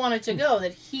that I wanted to go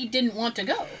that he didn't want to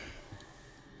go.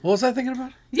 What was I thinking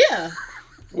about? Yeah.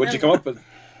 What'd you come up with?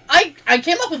 I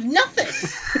came up with nothing.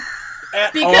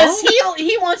 Because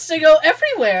he wants to go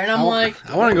everywhere, and I'm like...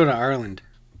 I want to go to Ireland.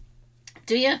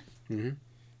 Do you? Mm-hmm.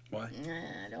 Why?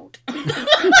 I don't.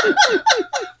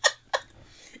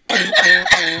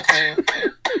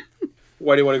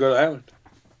 Why do you want to go to Ireland?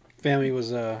 Family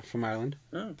was from Ireland.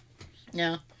 Oh.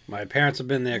 Yeah. My parents have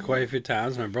been there quite a few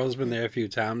times. My brother's been there a few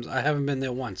times. I haven't been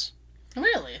there once.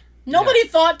 Really? Nobody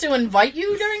thought to invite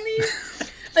you during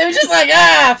these? They were just like,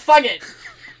 fuck it.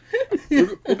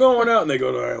 We're going out, and they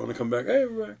go to Ireland and come back. Hey,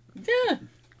 everybody. Yeah.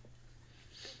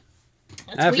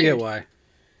 I forget why.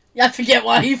 Yeah, I forget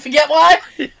why. You forget why?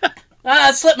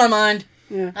 It slipped my mind.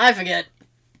 Yeah. I forget.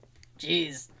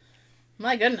 Jeez.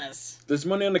 My goodness. There's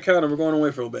money on the counter. We're going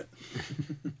away for a bit.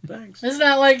 Thanks. Isn't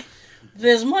that like,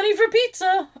 there's money for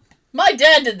pizza? My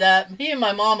dad did that. He and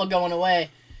my mom are going away.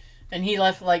 And he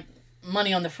left, like,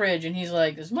 money on the fridge. And he's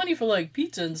like, there's money for, like,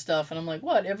 pizza and stuff. And I'm like,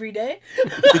 what, every day?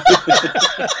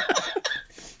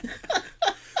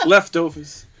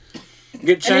 Leftovers. You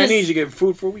get Chinese, you get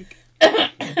food for a week.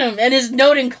 And his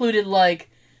note included, like,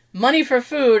 money for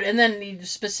food. And then he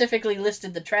specifically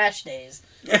listed the trash days.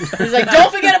 He's like,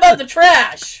 don't forget about the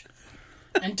trash.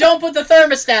 And don't put the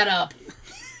thermostat up.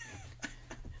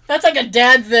 That's like a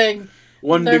dad thing.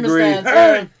 1 degree.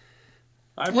 Hey,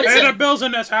 I pay the bills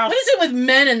in this house. What is it with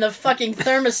men and the fucking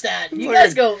thermostat? You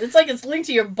guys go, it's like it's linked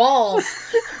to your balls.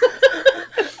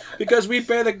 Because we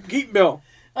pay the heat bill.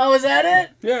 Oh, is that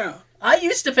it? Yeah. I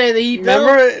used to pay the heat bill.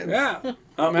 Remember? Yeah.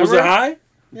 Was it high?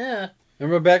 Yeah.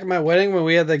 Remember back at my wedding when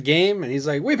we had the game and he's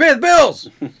like, we pay the bills.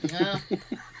 Yeah.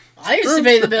 I used to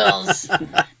pay the bills.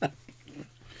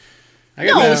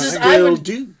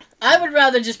 I would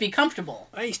rather just be comfortable.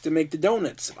 I used to make the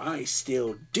donuts. I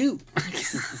still do.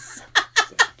 Yes.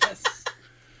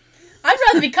 I'd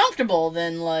rather be comfortable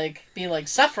than like be like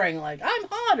suffering. Like I'm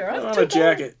hot or I'm too a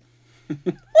jacket. What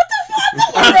the fuck? I'm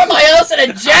not walking around my house in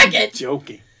a jacket.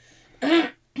 Joking.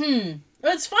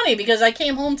 Well, it's funny because I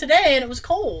came home today and it was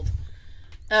cold.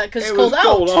 Because it's cold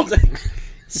cold out. all day.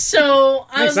 So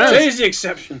I was Today's the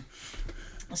exception.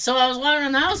 So I was walking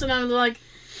around the house and I was like,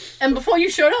 and before you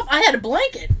showed up, I had a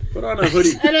blanket. Put on a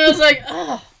hoodie. And I was like,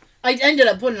 oh. I ended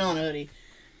up putting on a hoodie.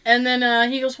 And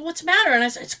then he goes, well, what's the matter? And I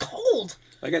said, it's cold.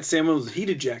 I got Samuel's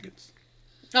heated jackets.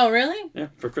 Oh, really? Yeah,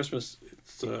 for Christmas.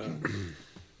 It's got a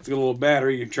little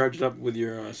battery. You can charge it up with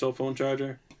your cell phone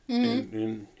charger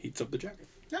and heats up the jacket.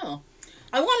 No.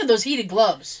 I wanted those heated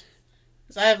gloves.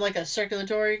 Because I have like a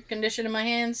circulatory condition in my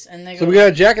hands. And they go, so we got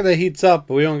a jacket that heats up,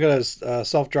 but we don't got a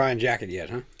self-drying jacket yet,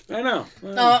 huh? I know.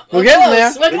 We're getting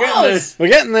there. We're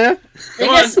getting there.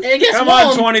 It gets Come warm.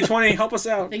 on, 2020, help us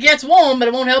out. It gets warm, but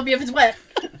it won't help you if it's wet.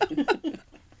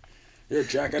 Your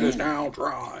jacket is now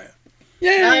dry.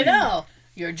 Yeah, I know.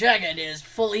 Your jacket is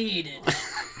fully heated.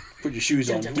 Put your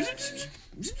shoes on.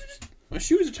 My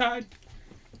shoes are tied.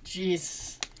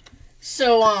 Jeez.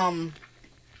 So,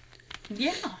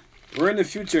 yeah. We're in the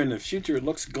future, and the future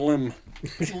looks glim.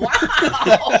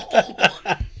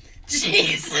 Wow.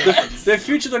 Jesus. The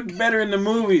future looked better in the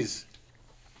movies.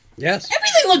 Yes.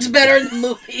 Everything looks better in the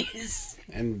movies.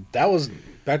 And that was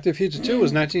Back to the Future 2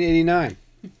 was 1989.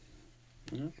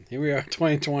 Mm-hmm. Here we are,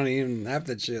 2020, and half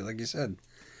that shit, like you said.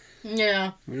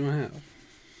 Yeah. We don't have.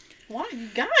 Why?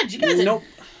 God, you guys are... Nope.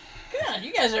 God,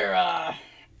 you guys are,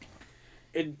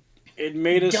 It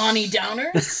made us... Donnie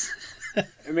Downers?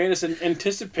 It made us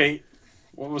anticipate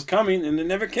what was coming, and it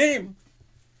never came.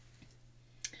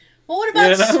 Well, what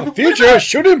about... Future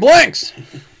shooting blanks!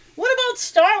 What about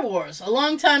Star Wars? A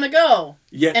long time ago.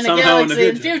 Yet in a somehow galaxy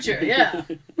in the future. Yeah.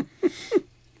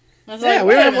 I was Yeah, like,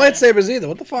 we don't have lightsabers either.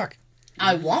 What the fuck?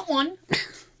 I want one.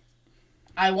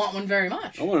 I want one very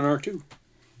much. I want an R2.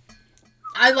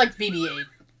 I like BB-8.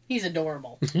 He's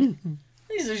adorable.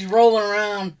 He's just rolling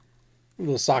around. A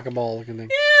little soccer ball looking thing.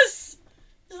 Yes!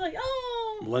 He's like,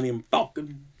 oh. Millennium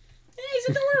Falcon. Yeah,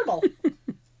 he's adorable.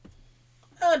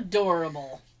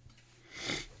 Adorable.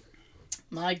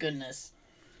 My goodness.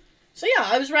 So yeah,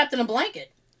 I was wrapped in a blanket.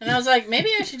 And I was like,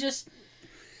 maybe I should just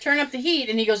turn up the heat.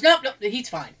 And he goes, nope, the heat's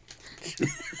fine.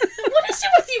 What is it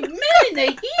with you men,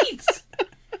 the heat?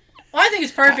 Well, I think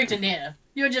it's perfect in here.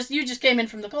 You just came in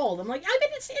from the cold. I'm like, I've been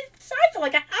inside for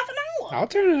like a half an hour. I'll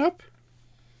turn it up.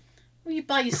 Well, you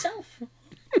by yourself.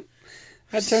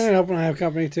 I turn it up when I have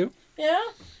company too. Yeah?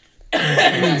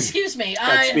 Excuse me.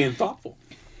 That's being thoughtful.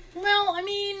 Well, I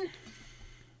mean,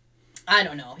 I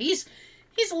don't know. He's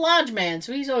a large man,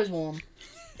 so he's always warm.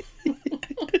 You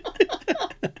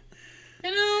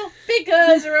know, big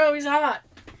guys are always hot.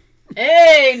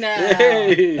 Hey now.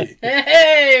 Hey.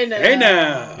 Hey now. Hey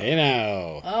now. Hey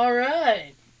now. All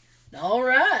right. All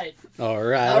right. All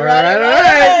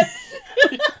right.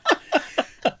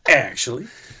 Actually.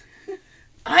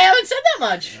 I haven't said that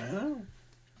much. Oh.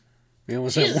 We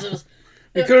almost Jesus, said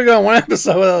we could have gone one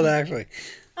episode without actually.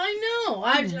 I know.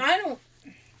 I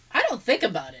don't think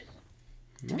about it.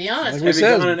 To be honest. Like Have we you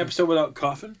said. done an episode without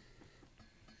coughing?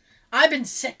 I've been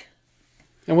sick.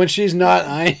 And when she's not,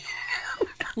 I.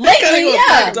 Lately,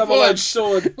 yeah. Double-edged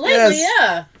sword. Lately, Yes.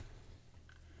 yeah.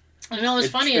 I know what's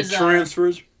funny It is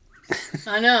transfers.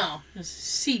 I know. It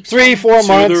seeps. 3-4 To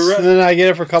months, the and then I get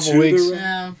it for a couple to weeks. the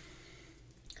Yeah.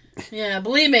 Yeah,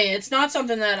 believe me, it's not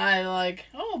something that I like,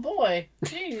 oh boy,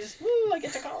 jeez, woo, I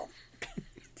get to call.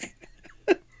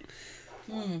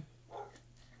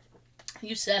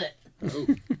 You said it. Oh.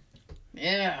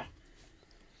 Yeah.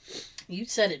 You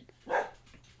said it.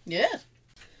 Yes.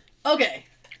 Okay,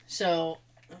 so,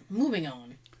 moving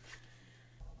on.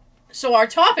 So our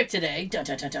topic today, dun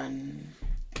dun dun dun.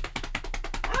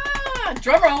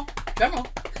 Drum roll.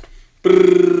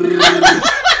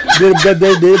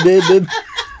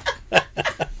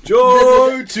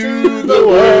 Joy to the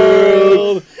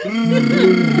world.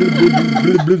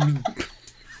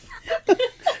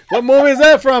 What movie is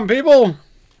that from, people?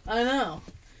 I know.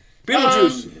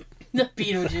 Beetlejuice. The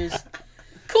Beetlejuice.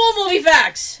 Cool movie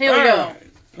facts. Here we go.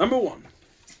 Alright. Number 1.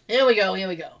 Here we go.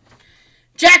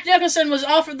 Jack Nicholson was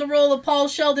offered the role of Paul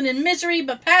Sheldon in Misery,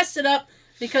 but passed it up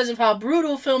because of how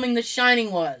brutal filming The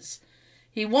Shining was.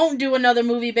 He won't do another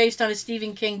movie based on a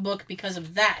Stephen King book because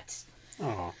of that.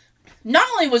 Oh. Not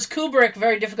only was Kubrick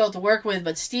very difficult to work with,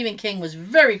 but Stephen King was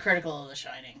very critical of The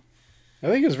Shining. I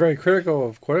think he was very critical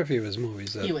of quite a few of his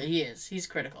movies. He is. He's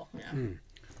critical. Yeah.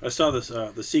 I saw this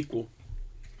the sequel.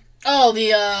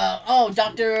 Oh,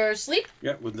 Dr. Sleep?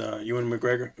 Yeah, with Ewan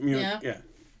McGregor. Yeah.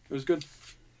 It was good.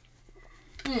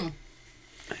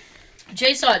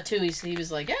 Jay saw it too. He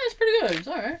was like, yeah, it's pretty good. It's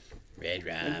alright. Red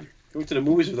Rum. You went to the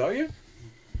movies without you?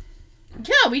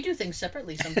 Yeah, we do things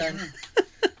separately sometimes.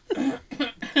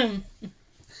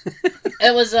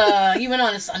 It was, he went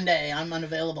on a Sunday. I'm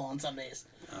unavailable on Sundays.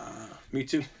 Me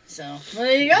too. So, well,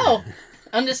 there you go.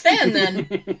 Understand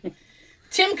then.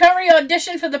 Tim Curry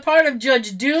auditioned for the part of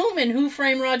Judge Doom in Who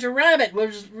Framed Roger Rabbit,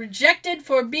 was rejected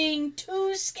for being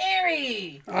too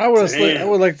scary. I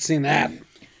would like to see that.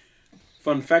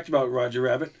 Fun fact about Roger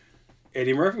Rabbit.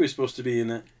 Eddie Murphy was supposed to be in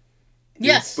that.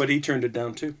 Yes. But he turned it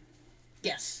down too.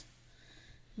 Yes.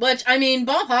 Which, I mean,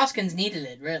 Bob Hoskins needed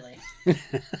it, really.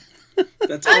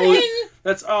 That's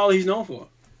all he's known for.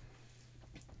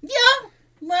 Yeah.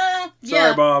 Well, yeah.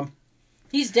 Sorry, Bob.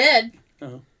 He's dead.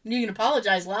 Uh-huh. You can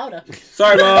apologize louder.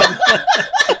 Sorry, Bob.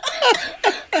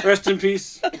 Rest in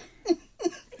peace.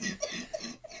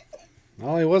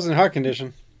 Well, he was in heart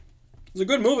condition. It was a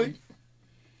good movie.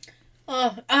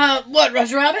 What,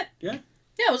 Roger Rabbit? Yeah.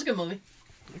 Yeah, it was a good movie.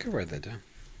 I could write that down.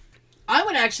 I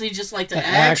would actually just like to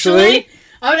Actually?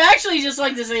 I would actually just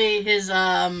like to say his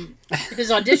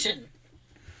audition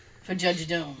for Judge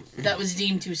Doom. That was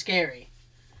deemed too scary.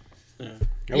 Yeah.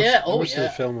 I wish there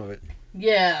was a film of it.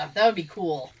 Yeah, that would be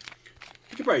cool.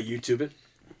 You could probably YouTube it.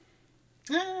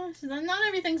 Not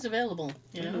everything's available,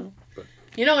 you know. But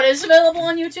You know what is available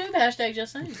on YouTube? Hashtag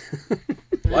just saying.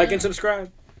 like and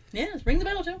subscribe. Yeah, ring the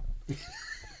bell too.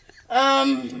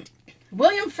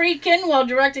 William Friedkin, while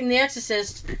directing The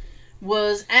Exorcist,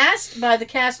 was asked by the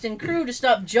cast and crew to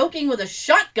stop joking with a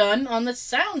shotgun on the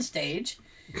soundstage.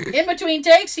 In between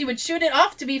takes, he would shoot it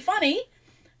off to be funny,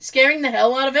 scaring the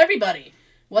hell out of everybody.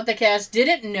 What the cast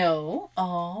didn't know,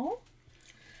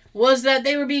 was that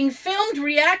they were being filmed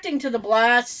reacting to the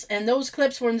blasts, and those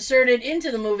clips were inserted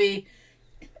into the movie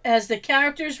as the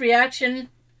character's reaction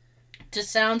to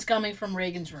sounds coming from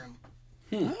Reagan's room.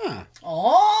 Ah,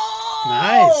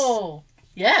 Oh!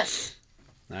 Nice. Yes.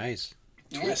 nice.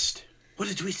 Twist. What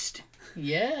a twist.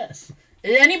 Yes.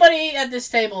 Did anybody at this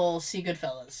table see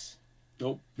Goodfellas?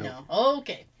 Nope. No.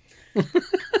 Okay.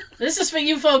 This is for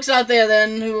you folks out there,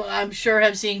 then, who I'm sure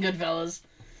have seen Goodfellas.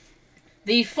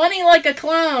 The funny like a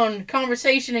clown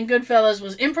conversation in Goodfellas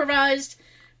was improvised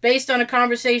based on a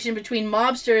conversation between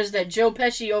mobsters that Joe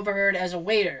Pesci overheard as a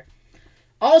waiter.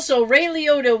 Also, Ray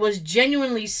Liotta was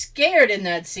genuinely scared in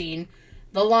that scene.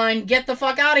 The line, "Get the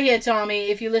fuck out of here,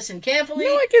 Tommy," if you listen carefully...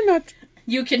 No, I cannot.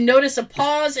 You can notice a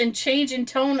pause and change in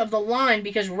tone of the line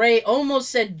because Ray almost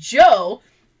said Joe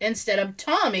instead of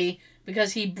Tommy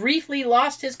because he briefly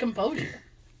lost his composure.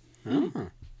 Oh.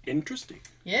 Interesting.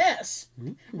 Yes.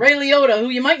 Ray Liotta, who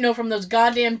you might know from those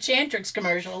goddamn Chantrix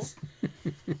commercials.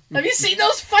 Have you seen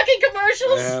those fucking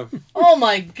commercials? I have. Oh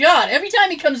my god. Every time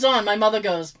he comes on, my mother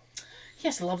goes, "He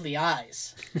has lovely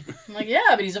eyes." I'm like,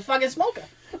 yeah, but he's a fucking smoker.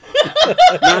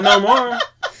 Not no more.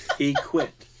 He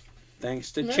quit.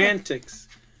 Thanks to Chantix.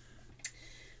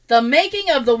 The making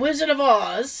of The Wizard of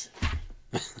Oz.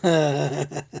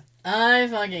 I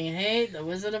fucking hate The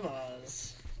Wizard of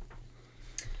Oz.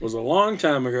 Was a long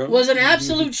time ago. Was an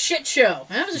absolute shit show.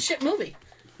 That was a shit movie.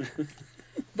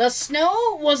 The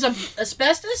Snow was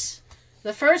asbestos.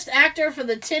 The first actor for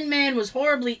the Tin Man was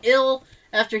horribly ill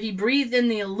after he breathed in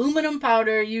the aluminum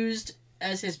powder used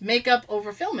as his makeup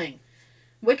over filming.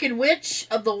 Wicked Witch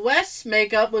of the West's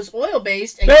makeup was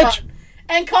oil-based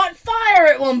and caught fire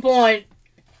at one point.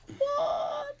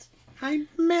 What? I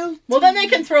melt. Well, then they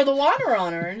can throw the water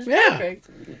on her, and it's perfect.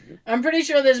 I'm pretty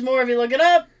sure there's more if you look it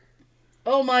up.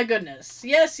 Oh my goodness.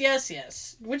 Yes.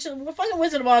 Fucking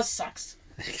Wizard of Oz sucks.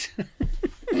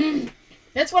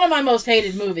 That's one of my most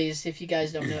hated movies, if you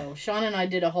guys don't know. Sean and I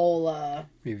did a whole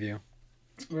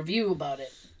review about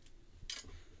it.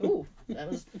 Ooh, that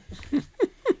was...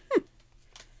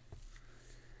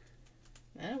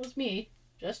 That was me.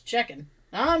 Just checking.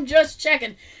 I'm just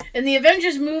checking. In the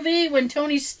Avengers movie, when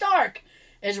Tony Stark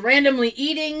is randomly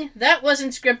eating, that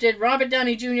wasn't scripted. Robert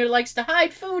Downey Jr. likes to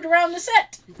hide food around the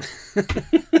set.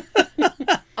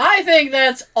 I think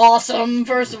that's awesome,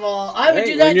 first of all. I would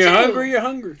do that, when you're too. hungry, you're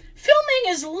hungry. Filming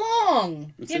is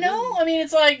long, you know? I mean,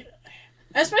 it's like...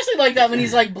 Especially like that when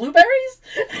he's like, blueberries?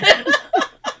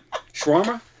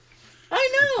 Shawarma?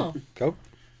 I know. Coke?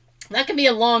 That can be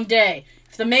a long day.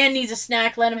 If the man needs a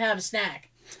snack, let him have a snack.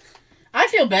 I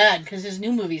feel bad because his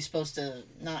new movie is supposed to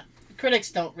not...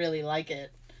 Critics don't really like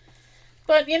it.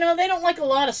 But, you know, they don't like a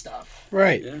lot of stuff.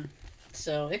 Right. Yeah.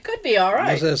 So, it could be alright.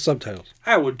 Unless it has subtitles.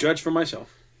 I would judge for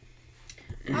myself.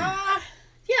 Yeah.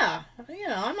 You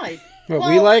know, I might... What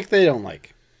we like, they don't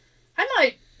like.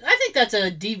 I think that's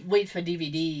a wait for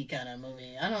DVD kind of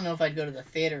movie. I don't know if I'd go to the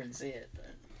theater and see it.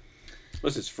 But...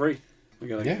 Unless it's free. We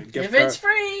got a gift if card. It's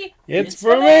free, it's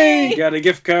for me. You got a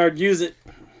gift card, use it.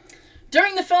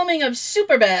 During the filming of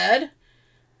Superbad,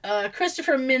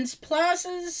 Christopher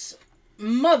Mintz-Plase's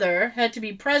mother had to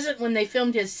be present when they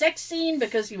filmed his sex scene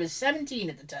because he was 17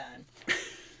 at the time.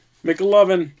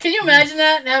 McLovin. Can you imagine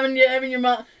that? Having your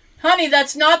mom... Honey,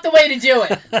 that's not the way to do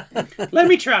it. Let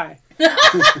me try.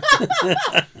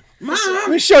 Mom. Let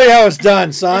me show you how it's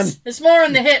done, son. It's more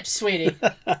on the hips, sweetie.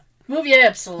 Move your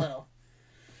hips a little.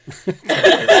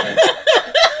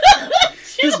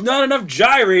 There's not enough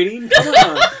gyrating. Come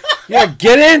on. Yeah,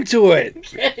 get into it.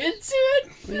 Get into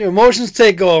it. When your emotions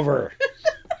take over.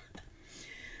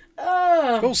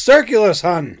 Go circular,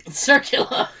 son.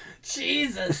 Circular.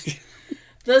 Jesus.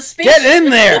 The speech. Get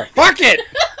in there. Fuck it.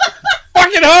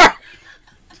 Fuck it hard.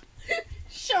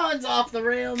 Sean's off the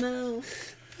rail now.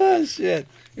 Oh, shit.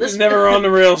 He's never on the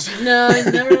rails. No,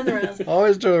 he's never on the rails.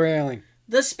 Always to the railing.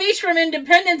 The speech from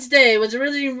Independence Day was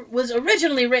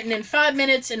originally written in 5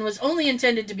 minutes and was only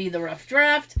intended to be the rough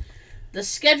draft. The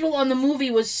schedule on the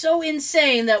movie was so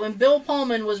insane that when Bill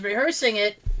Pullman was rehearsing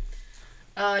it,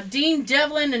 Dean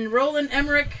Devlin and Roland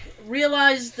Emmerich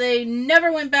realized they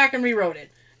never went back and rewrote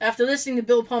it. After listening to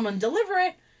Bill Pullman deliver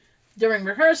it during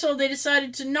rehearsal, they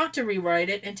decided not to rewrite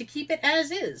it and to keep it as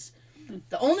is.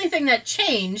 The only thing that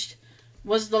changed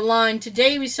was the line,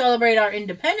 "Today we celebrate our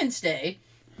Independence Day,"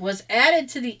 was added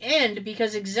to the end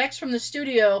because execs from the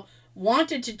studio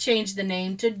wanted to change the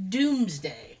name to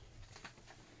Doomsday.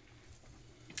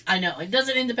 I know.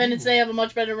 Doesn't Independence Day have a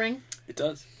much better ring? It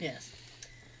does. Yes.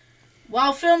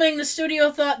 While filming, the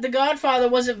studio thought The Godfather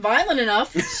wasn't violent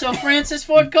enough, so Francis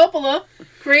Ford Coppola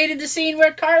created the scene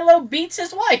where Carlo beats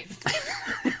his wife.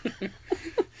 Can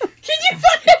you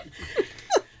fucking...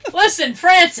 Listen,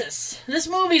 Francis, this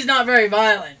movie's not very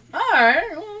violent.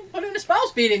 Alright, well, put in a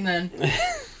spouse beating then.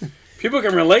 People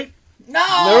can relate. No!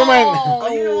 Never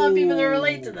mind. You don't want people to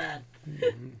relate to that.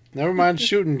 Never mind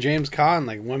shooting James Caan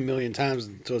like 1 million times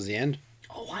towards the end.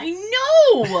 Oh, I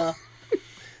know!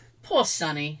 Poor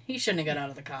Sonny. He shouldn't have got out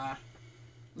of the car.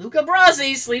 Luca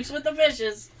Brasi sleeps with the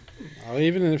fishes. Oh,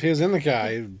 even if he was in the car,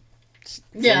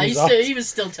 he was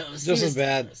still toast. Just as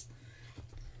bad. Toast.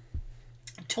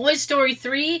 Toy Story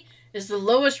 3 is the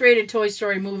lowest rated Toy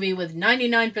Story movie with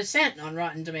 99% on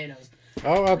Rotten Tomatoes.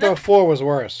 Oh, I thought 4 was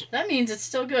worse. That means it's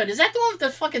still good. Is that the one with the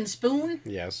fucking spoon?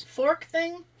 Yes. Fork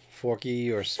thing?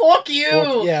 Forky or... Fuck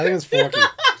you! Yeah, I think it's Forky.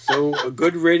 So a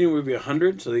good rating would be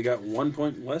 100, so they got 1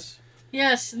 point less?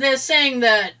 Yes, they're saying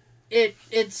that it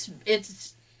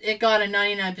got a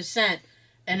 99%,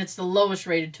 and it's the lowest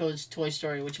rated Toy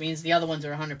Story, which means the other ones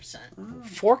are 100%.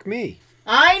 Fork me.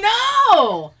 I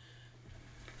know!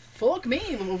 Fork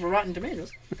me over Rotten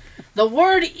Tomatoes. The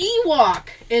word Ewok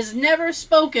is never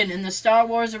spoken in the Star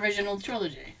Wars original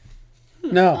trilogy.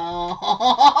 No.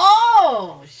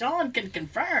 Oh, Sean can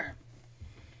confirm.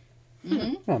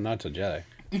 Mm-hmm. Well, not to Jedi.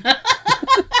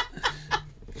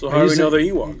 So how do we know they're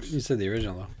Ewoks? You said the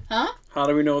original, though. Huh? How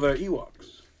do we know they're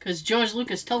Ewoks? Because George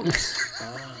Lucas told us.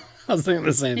 I was thinking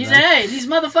the same He thing. said, hey, these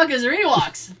motherfuckers are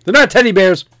Ewoks. They're not teddy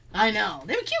bears. I know.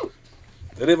 They were cute.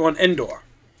 They live on Endor.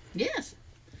 Yes.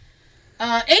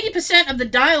 80% of the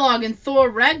dialogue in Thor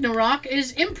Ragnarok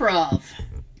is improv.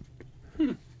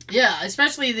 Yeah,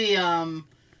 especially the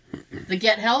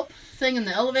get help thing in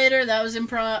the elevator. That was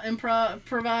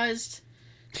improvised.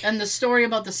 And the story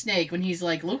about the snake when he's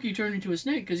like, Loki turned into a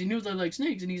snake because he knows I like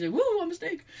snakes. And he's like, woo, I'm a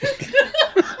snake.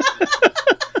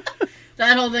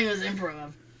 That whole thing was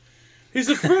improv. He's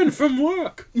a friend from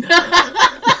work.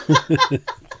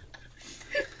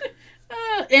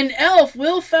 In Elf,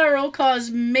 Will Ferrell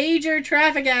caused major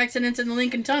traffic accidents in the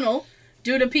Lincoln Tunnel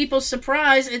due to people's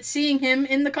surprise at seeing him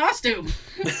in the costume.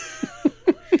 Imagine,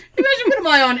 what am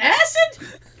I, on acid?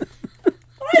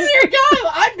 Why is there a guy?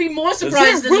 I'd be more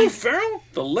surprised. Is that Will Ferrell?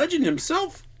 The legend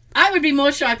himself? I would be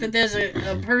more shocked that there's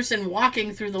a person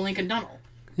walking through the Lincoln Tunnel.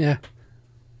 Yeah.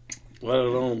 Let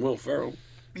alone Will Ferrell.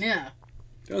 Yeah.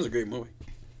 That was a great movie.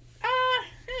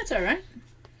 It's alright.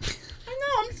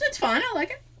 No, it's fine. I like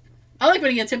it. I like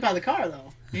when he gets hit by the car,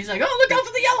 though. He's like, oh, look out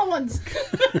for the yellow ones.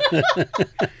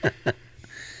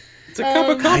 It's a cup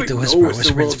of coffee. Like the whisper, no, it's the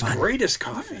whisper, world's it's fun. greatest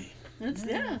coffee. It's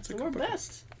the world's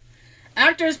best.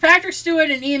 Actors Patrick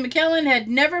Stewart and Ian McKellen had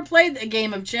never played a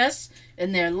game of chess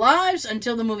in their lives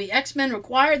until the movie X-Men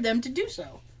required them to do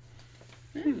so.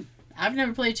 I've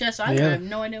never played chess either. Yeah. I have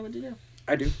no idea what to do.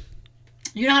 I do.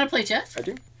 You know how to play chess? I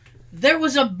do. There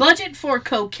was a budget for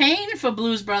cocaine for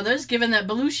Blues Brothers, given that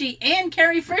Belushi and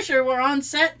Carrie Fisher were on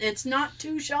set. It's not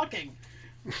too shocking.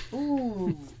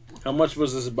 Ooh. How much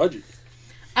was this budget?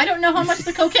 I don't know how much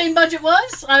the cocaine budget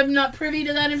was. I'm not privy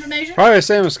to that information. Probably the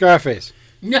same as Scarface.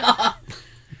 No.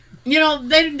 You know,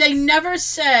 they never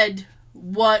said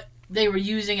what they were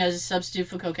using as a substitute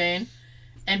for cocaine.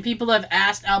 And people have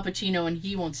asked Al Pacino, and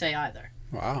he won't say either.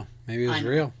 Wow. Maybe it was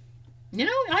real. You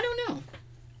know, I don't know.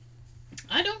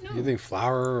 You think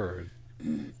flour or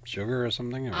sugar or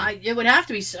something? Or? It would have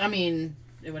to be, I mean,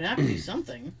 it would have to be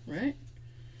something, right?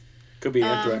 Could be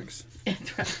anthrax.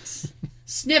 Anthrax.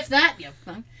 Sniff that, you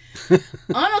punk.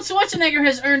 Arnold Schwarzenegger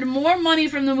has earned more money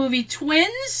from the movie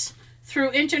Twins through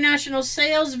international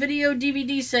sales, video,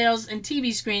 DVD sales, and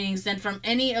TV screenings than from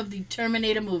any of the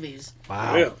Terminator movies.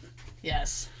 Wow. Really?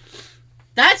 Yes.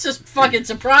 That's just fucking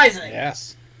surprising.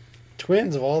 Yes.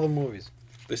 Twins of all the movies.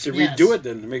 They should redo it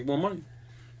then to make more money.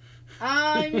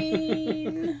 I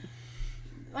mean,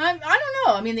 I don't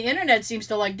know. I mean, the internet seems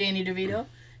to like Danny DeVito.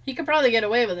 He could probably get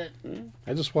away with it.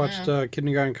 I just watched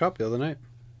Kindergarten Cop the other night.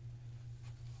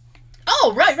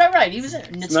 Oh, right. He was in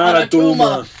it. It's not a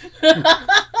tumor.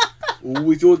 Oh,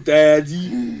 it's your daddy.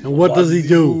 And what does he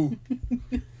do?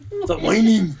 Stop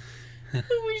whining. Who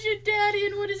is your daddy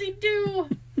and what does he do?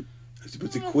 I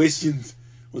suppose the questions.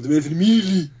 What's the answer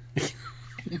immediately?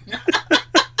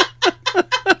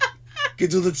 Get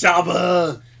to the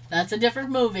chopper. That's a different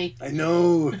movie. I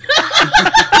know.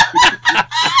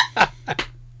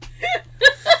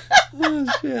 Oh,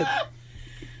 shit.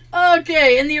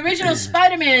 Okay, in the original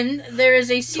Spider-Man, there is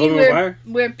a scene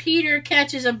where Peter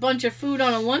catches a bunch of food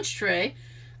on a lunch tray.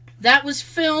 That was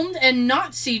filmed and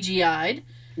not CGI'd.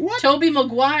 What? Tobey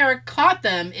Maguire caught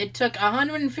them. It took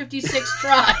 156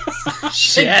 tries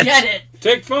to get it.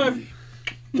 Take 5.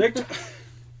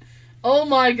 Oh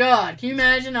my god. Can you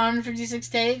imagine 156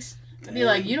 takes? I'd be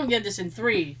like, you don't get this in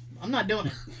 3. I'm not doing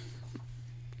it.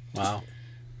 Wow.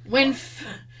 When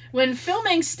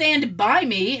filming Stand By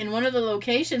Me in one of the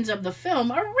locations of the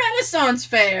film, a Renaissance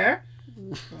fair...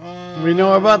 we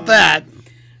know about that.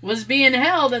 ...was being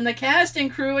held and the cast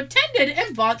and crew attended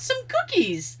and bought some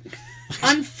cookies.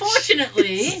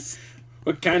 Unfortunately...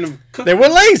 What kind of cookies? They were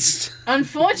laced.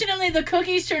 Unfortunately, the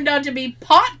cookies turned out to be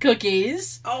pot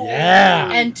cookies. Oh. Yeah.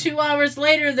 And 2 hours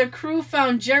later, the crew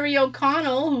found Jerry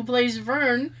O'Connell, who plays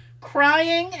Vern,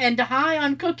 crying and high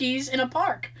on cookies in a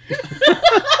park.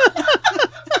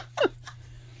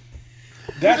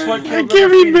 That's what I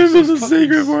can't remember the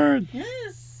secret word.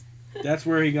 Yes. That's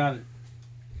where he got it.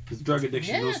 His drug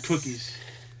addiction, Yes. those cookies.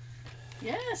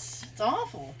 Yes, it's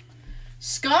awful.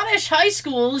 Scottish high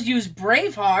schools use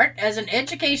Braveheart as an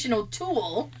educational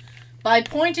tool by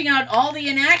pointing out all the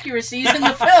inaccuracies in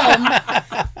the film,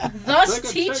 thus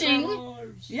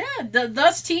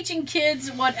teaching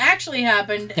kids what actually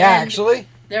happened. Yeah, and actually.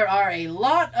 There are a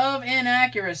lot of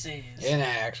inaccuracies.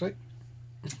 Actually.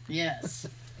 Yes.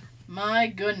 My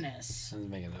goodness. I'm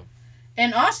making it up.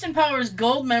 In Austin Powers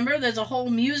Gold Member, there's a whole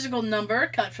musical number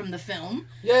cut from the film.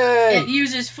 Yay! It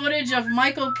uses footage of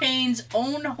Michael Caine's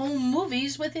own home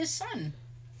movies with his son.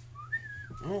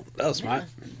 Oh, that was smart.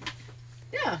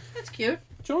 Yeah, that's cute.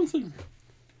 Johnson.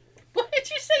 What did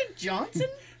you say, Johnson?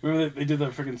 Remember they did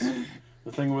that freaking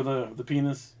the thing with the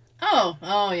penis? Oh,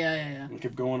 yeah. It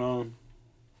kept going on.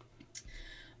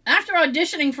 After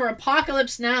auditioning for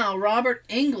Apocalypse Now, Robert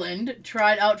Englund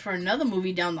tried out for another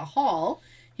movie down the hall.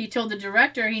 He told the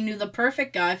director he knew the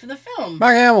perfect guy for the film.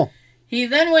 Mark Hamill. He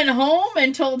then went home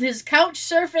and told his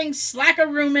couch-surfing slacker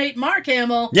roommate Mark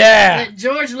Hamill that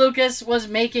George Lucas was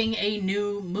making a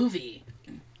new movie.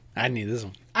 I need this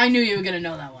one. I knew you were going to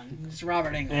know that one. It's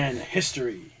Robert Englund. And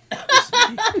history.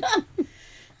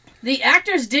 The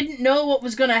actors didn't know what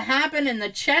was going to happen in the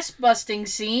chest-busting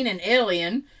scene in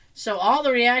Alien, so all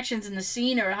the reactions in the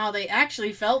scene are how they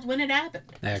actually felt when it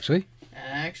happened. Actually.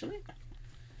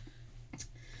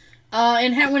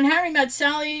 When Harry Met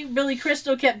Sally, Billy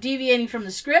Crystal kept deviating from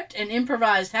the script and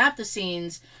improvised half the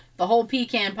scenes. The whole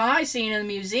pecan pie scene in the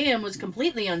museum was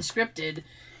completely unscripted,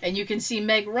 and you can see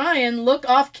Meg Ryan look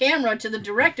off camera to the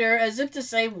director as if to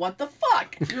say, "What the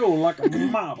fuck?" You're like a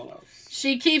marvelous.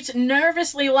 She keeps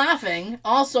nervously laughing.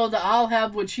 Also, the "I'll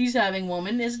have what she's having"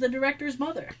 woman is the director's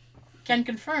mother. Can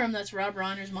confirm that's Rob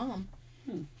Reiner's mom.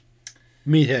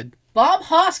 Meathead. Bob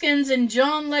Hoskins and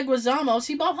John Leguizamo.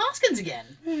 See Bob Hoskins again.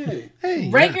 Hey.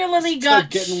 Regularly got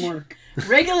getting work.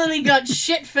 Regularly got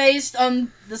shit-faced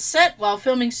on the set while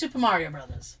filming Super Mario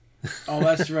Brothers. Oh,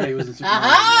 that's right. He was in Super Mario.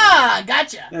 Aha!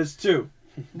 Gotcha. That's 2.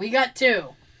 We got 2.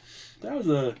 That was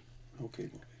a okay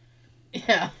movie.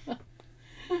 Yeah.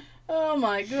 Oh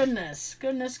my goodness.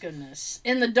 Goodness.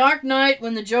 In The Dark Knight,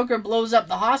 when the Joker blows up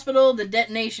the hospital, the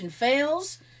detonation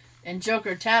fails, and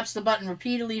Joker taps the button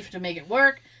repeatedly to make it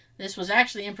work. This was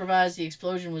actually improvised. The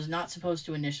explosion was not supposed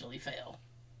to initially fail.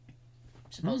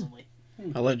 Supposedly.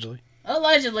 Allegedly.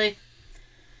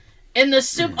 In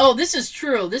the Oh, this is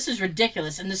true. This is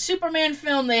ridiculous. In the Superman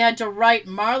film, they had to write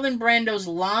Marlon Brando's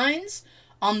lines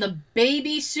on the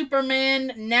baby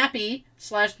Superman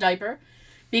nappy/diaper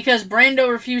because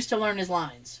Brando refused to learn his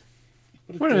lines.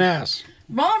 What an ass.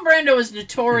 Marlon Brando is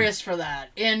notorious for that.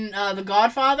 In The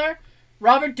Godfather,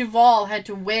 Robert Duvall had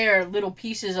to wear little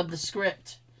pieces of the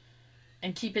script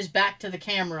and keep his back to the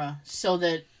camera so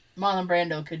that Marlon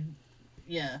Brando could,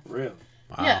 Really?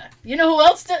 Wow. Yeah. You know who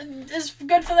else is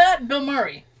good for that? Bill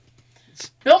Murray.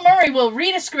 Bill Murray will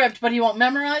read a script, but he won't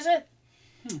memorize it.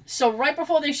 So right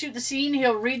before they shoot the scene,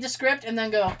 he'll read the script and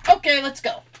then go, "Okay, let's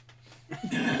go."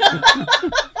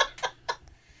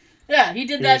 Yeah, he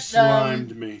did that.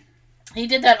 Slimed me. He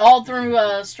did that all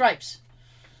through Stripes.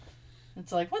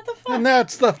 It's like, what the fuck? And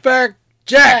that's the fact,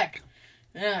 Jack.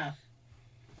 Yeah.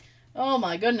 Oh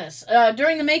my goodness.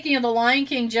 During the making of The Lion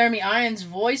King, Jeremy Irons'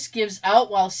 voice gives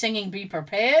out while singing "Be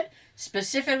Prepared,"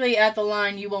 specifically at the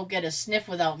line, "You won't get a sniff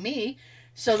without me."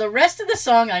 So the rest of the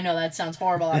song, I know that sounds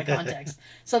horrible out of context.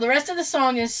 So the rest of the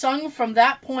song is sung from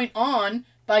that point on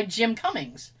by Jim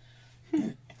Cummings.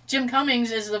 Jim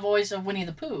Cummings is the voice of Winnie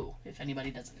the Pooh, if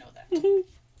anybody doesn't know that.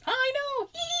 I know!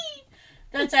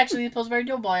 That's actually the Pillsbury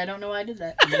Doughboy. I don't know why I did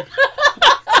that.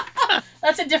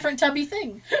 That's a different Tubby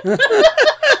thing.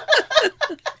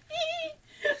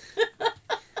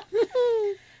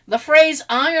 The phrase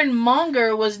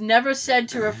Ironmonger was never said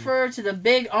to refer to the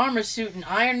big armor suit in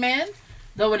Iron Man,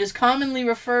 though it is commonly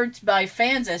referred to by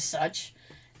fans as such.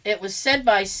 It was said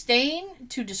by Stain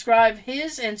to describe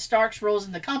his and Stark's roles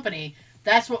in the company.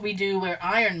 That's what we do, we're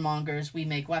ironmongers, we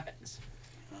make weapons.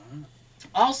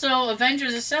 Also,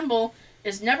 Avengers Assemble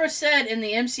is never said in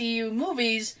the MCU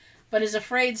movies, but is a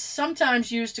phrase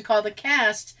sometimes used to call the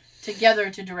cast together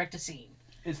to direct a scene.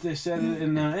 They said it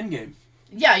in Endgame.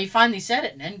 Yeah, you finally said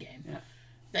it in Endgame. Yeah.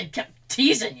 They kept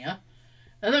teasing you.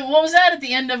 And then, what was that at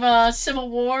the end of Civil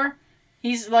War?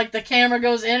 He's like, the camera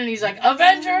goes in and he's like,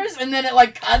 "Avengers!" And then it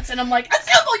like cuts and I'm like,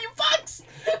 "Assemble, you fucks!"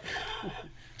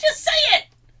 Just say it!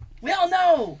 We all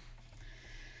know.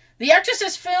 The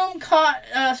Exorcist film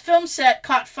set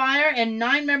caught fire and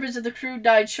 9 members of the crew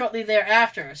died shortly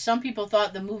thereafter. Some people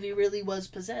thought the movie really was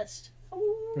possessed.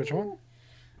 Which one?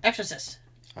 Exorcist.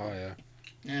 Oh, yeah.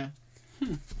 Yeah.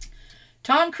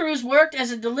 Tom Cruise worked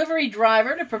as a delivery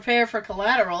driver to prepare for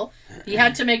Collateral. He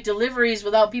had to make deliveries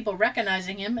without people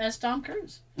recognizing him as Tom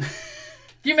Cruise. Can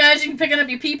you imagine picking up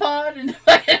your pea pod and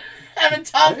having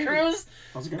Tom Cruise?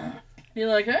 How's it going? You're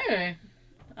like, hey,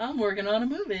 I'm working on a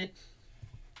movie.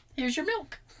 Here's your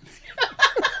milk.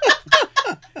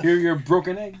 Here are your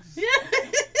broken eggs. Yeah.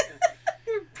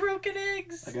 Your broken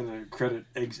eggs. I gotta credit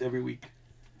eggs every week.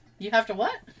 You have to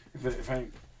what? When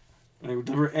I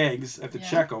deliver eggs, I have to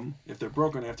check them. If they're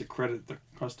broken, I have to credit the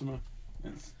customer.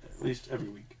 It's at least every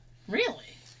week.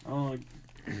 Really? Oh,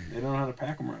 they don't know how to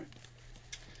pack them right.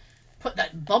 Put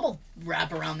that bubble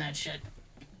wrap around that shit.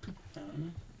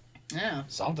 Yeah.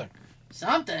 Something.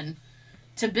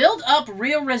 To build up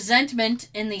real resentment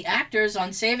in the actors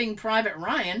on Saving Private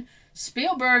Ryan,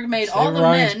 Spielberg made all the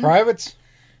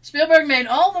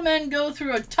men go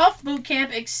through a tough boot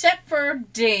camp except for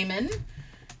Damon,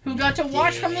 who got to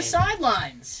watch from the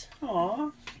sidelines.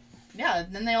 Aww. Yeah,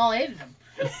 then they all hated him.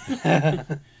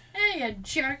 Hey, you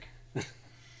jerk.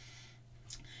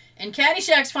 In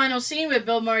Caddyshack's final scene where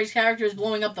Bill Murray's character is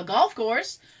blowing up the golf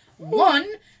course, 1,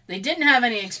 they didn't have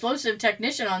any explosive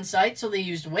technician on site, so they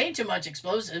used way too much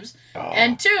explosives. Oh.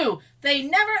 And 2, they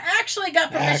never actually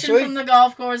got permission from the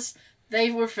golf course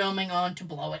they were filming on to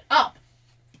blow it up.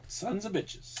 Sons of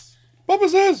bitches. Papa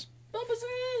says.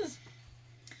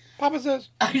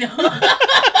 I know.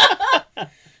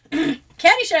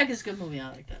 Caddyshack is a good movie. I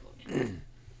like that movie.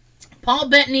 Paul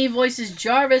Bettany voices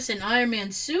Jarvis in Iron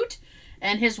Man's suit,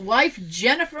 and his wife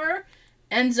Jennifer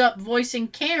ends up voicing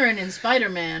Karen in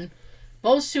Spider-Man.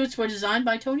 Both suits were designed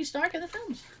by Tony Stark in the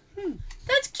films.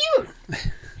 That's cute.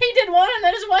 He did one, and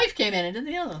then his wife came in and did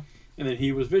the other. And then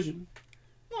he was Vision.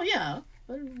 Well, yeah.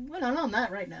 We're not on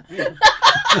that right now. Yeah.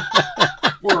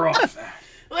 We're off that.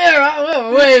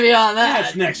 We're way beyond that.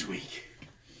 That's next week.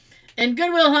 In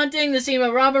Good Will Hunting, the scene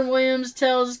where Robin Williams'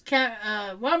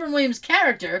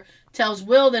 character tells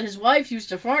Will that his wife used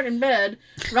to fart in bed,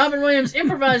 Robin Williams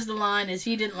improvised the line as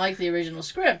he didn't like the original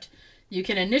script. You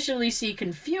can initially see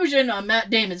confusion on Matt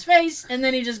Damon's face, and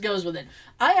then he just goes with it.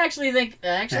 I actually think,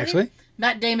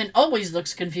 Matt Damon always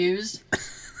looks confused.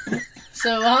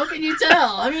 So how can you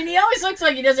tell? I mean, he always looks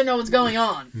like he doesn't know what's going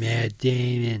on. Matt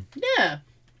Damon. Yeah.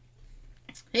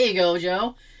 Here you go,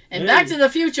 Joe. And Back to the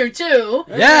Future 2.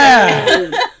 Yeah!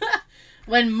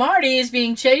 When Marty is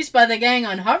being chased by the gang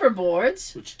on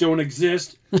hoverboards. Which don't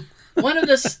exist. One of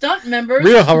the stunt members...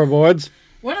 Real hoverboards.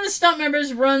 One of the stunt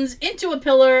members runs into a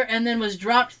pillar and then was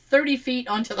dropped 30 feet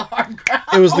onto the hard ground.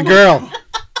 It was the girl.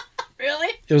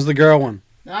 Really? It was the girl one.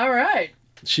 All right.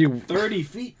 30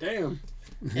 feet, damn.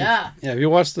 Yeah. Yeah, if you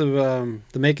watch the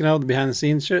making of, the behind the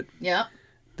scenes shit. Yeah.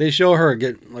 They show her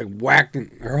get whacked,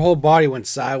 and her whole body went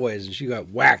sideways, and she got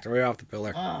whacked right off the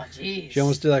pillar. Oh, jeez. She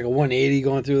almost did like a 180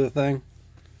 going through the thing.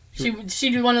 She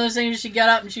did one of those things. She got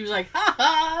up and she was like, ha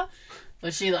ha,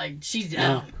 but she's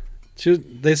down. No.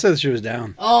 They said she was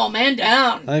down. Oh man,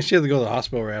 down. I think she had to go to the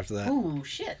hospital right after that. Ooh,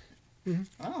 shit. Mm-hmm.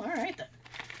 Oh, all right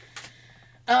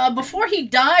then. Before he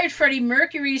died, Freddie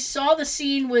Mercury saw the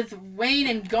scene with Wayne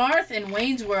and Garth in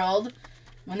Wayne's World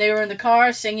when they were in the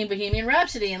car singing Bohemian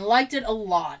Rhapsody and liked it a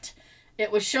lot. It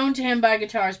was shown to him by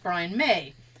guitarist Brian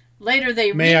May. Later,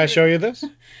 May I show you this?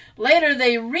 Later,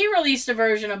 they re-released a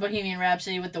version of Bohemian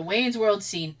Rhapsody with the Wayne's World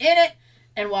scene in it,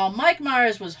 and while Mike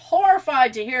Myers was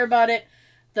horrified to hear about it,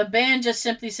 the band just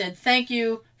simply said thank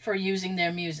you for using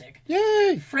their music.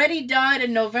 Yay! Freddie died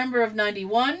in November of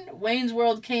 91. Wayne's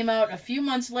World came out a few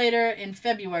months later in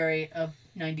February of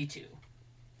 92.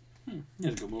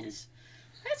 That's a good movie.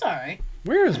 That's all right.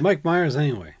 Where is Mike Myers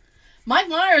anyway? Mike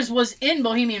Myers was in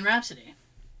Bohemian Rhapsody.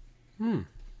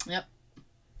 Yep.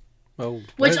 Well,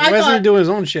 why isn't he doing his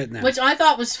own shit now? Which I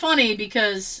thought was funny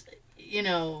because, you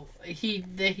know, he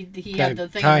had the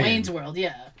thing in Wayne's World,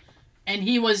 yeah. And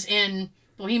he was in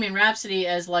Bohemian Rhapsody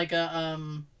as like a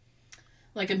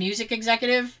music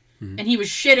executive, and he was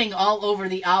shitting all over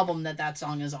the album that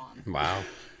song is on. Wow.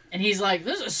 And he's like,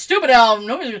 this is a stupid album.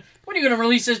 When are you going to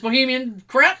release this Bohemian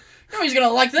crap? Nobody's going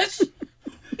to like this.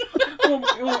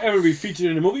 It won't ever be featured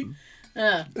in a movie.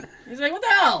 He's like, what the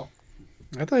hell?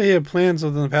 I thought he had plans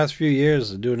within the past few years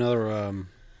to do another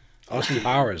Austin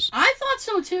Powers. I thought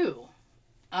so too.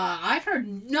 I've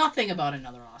heard nothing about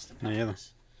another Austin Powers. Neither.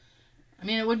 I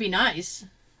mean, it would be nice.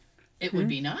 It would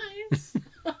be nice.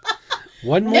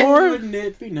 One more? Wouldn't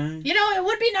it be nice? You know, it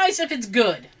would be nice if it's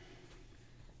good.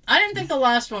 I didn't think the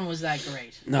last one was that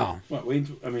great. No. What,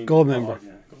 Goldmember.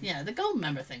 Yeah, the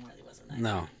Goldmember thing really wasn't that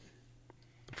No.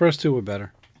 The first two were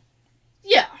better.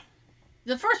 Yeah.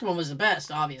 The first one was the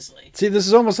best, obviously. See, this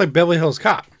is almost like Beverly Hills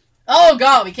Cop. Oh,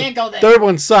 God, we can't go there. Third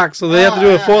one sucks, so they have to do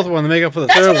a fourth one to make up for the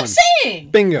third one. That's what I'm saying.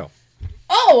 Bingo.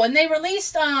 Oh, Oh, and they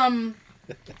released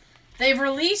they've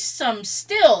released some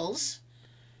stills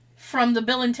from the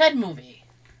Bill and Ted movie.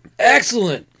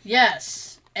 Excellent.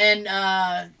 Yes, and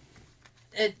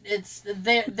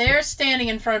they're standing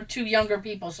in front of two younger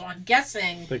people, so I'm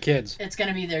guessing the kids. It's going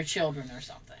to be their children or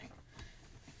something.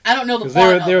 I don't know the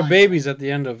plot. Because they were babies at the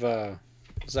end of the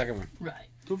second one. Right.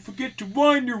 Don't forget to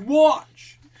wind your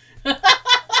watch.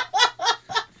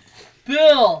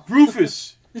 Bill.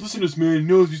 Rufus. Listen to this man. He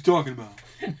knows what he's talking about.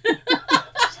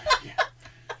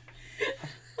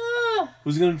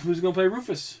 Who's gonna play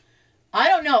Rufus? I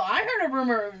don't know. I heard a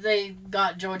rumor they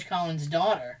got George Collins'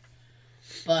 daughter,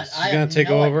 but she's gonna take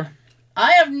over. Idea.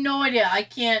 I have no idea. I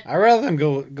can't. I'd rather them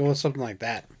go with something like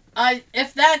that.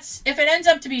 If it ends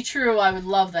up to be true, I would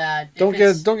love that. Don't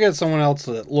get someone else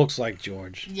that looks like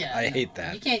George. Yeah, I hate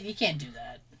that. You can't do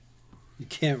that. You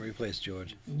can't replace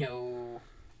George. No.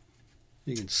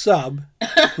 You can sub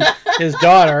his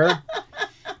daughter,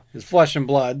 his flesh and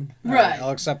blood. Right.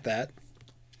 I'll accept that.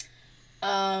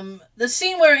 The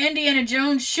scene where Indiana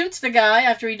Jones shoots the guy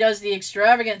after he does the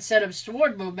extravagant set of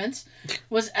sword movements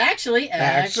was actually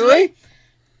that's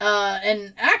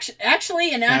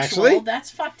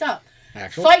fucked up.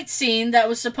 Fight scene that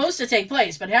was supposed to take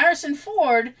place, but Harrison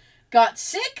Ford got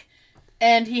sick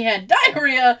and he had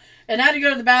diarrhea and had to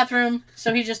go to the bathroom,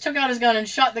 so he just took out his gun and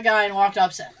shot the guy and walked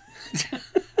off set.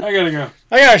 I gotta go.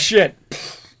 I got shit.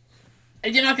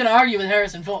 And you're not gonna argue with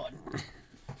Harrison Ford.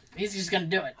 He's just gonna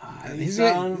do it. He's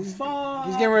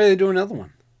getting ready to do another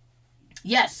one.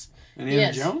 Yes.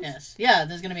 Indiana Jones? Yes. Yeah,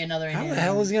 there's gonna be another Indiana Jones. How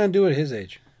the hell is he gonna do it at his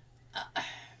age?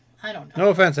 I don't know. No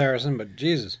offense, Harrison, but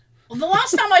Jesus. Well, the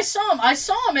last time I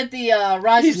saw him at the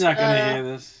Rise. He's not gonna hear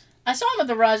this. I saw him at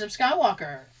the Rise of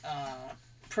Skywalker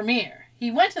premiere.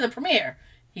 He went to the premiere.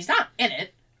 He's not in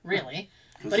it, really,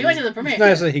 but he went to the premiere. It's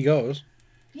nice that he goes.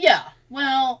 Yeah.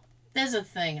 Well, there's a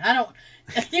thing.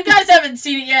 You guys haven't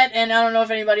seen it yet, and I don't know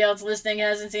if anybody else listening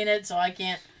hasn't seen it, so I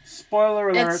can't. Spoiler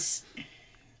alert.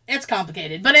 It's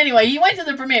complicated, but anyway, he went to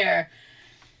the premiere,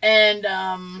 and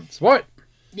Sport.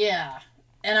 Yeah,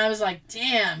 and I was like,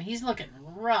 damn, he's looking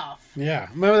rough. Yeah.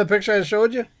 Remember the picture I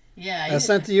showed you? Yeah. I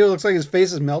sent to you. It looks like his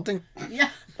face is melting.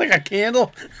 Yeah. Like a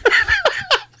candle.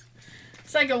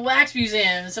 It's like a wax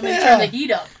museum. Somebody turned the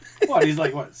heat up. What? He's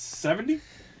like, 70?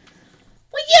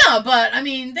 Well, yeah, but, I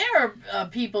mean, there are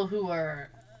people who are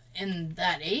in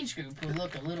that age group who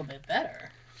look a little bit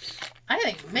better. I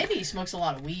think maybe he smokes a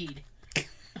lot of weed.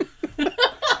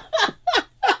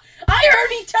 I heard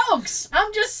he tokes.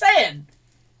 I'm just saying.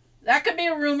 That could be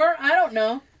a rumor. I don't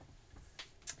know.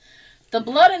 The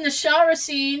blood in the shower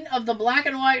scene of the black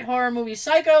and white horror movie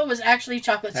Psycho was actually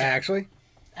chocolate syrup.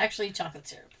 Actually chocolate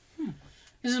syrup.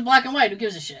 This is black and white. Who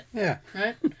gives a shit? Yeah.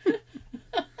 Right?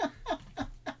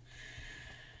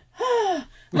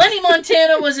 Lenny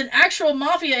Montana was an actual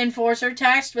mafia enforcer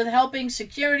tasked with helping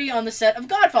security on the set of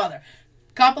Godfather.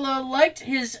 Coppola liked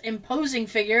his imposing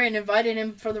figure and invited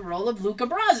him for the role of Luca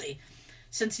Brasi,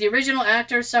 since the original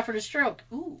actor suffered a stroke.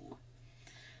 Ooh.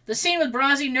 The scene with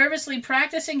Brasi nervously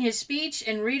practicing his speech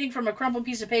and reading from a crumpled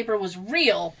piece of paper was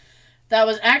real. That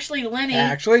was actually Lenny...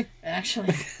 Actually.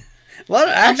 A lot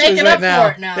of actions I'm making right up now.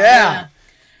 for it now. Yeah.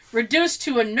 Reduced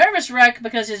to a nervous wreck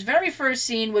because his very first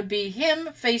scene would be him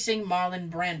facing Marlon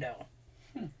Brando.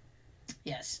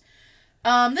 Yes.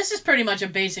 This is pretty much a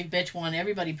basic bitch one.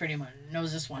 Everybody pretty much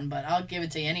knows this one, but I'll give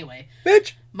it to you anyway.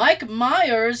 Bitch. Mike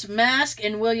Myers' mask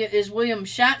is William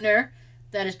Shatner.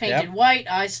 That is painted white,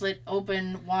 eyes slit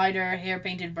open wider, hair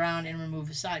painted brown, and remove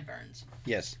the sideburns.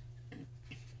 Yes.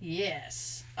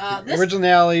 Yes.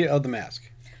 Originality of the mask.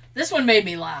 This one made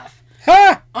me laugh.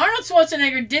 Ha! Arnold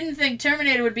Schwarzenegger didn't think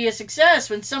Terminator would be a success.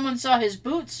 When someone saw his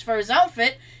boots for his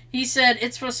outfit, he said,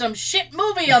 "It's for some shit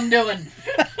movie I'm doing."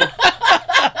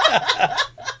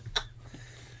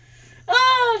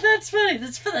 Oh, that's funny.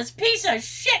 That's for this piece of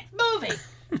shit movie.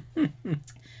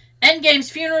 Endgame's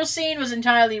funeral scene was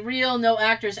entirely real. No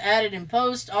actors added in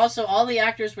post. Also, all the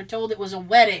actors were told it was a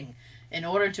wedding in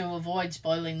order to avoid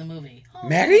spoiling the movie. Oh,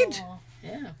 married?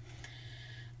 Yeah.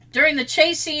 During the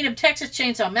chase scene of Texas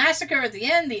Chainsaw Massacre at the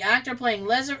end, the actor playing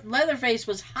Leatherface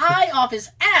was high off his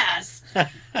ass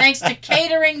thanks to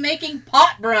catering making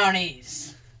pot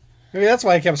brownies. Maybe that's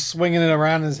why he kept swinging it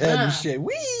around his head and shit.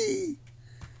 Whee!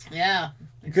 Yeah.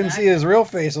 You couldn't see his real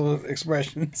facial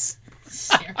expressions.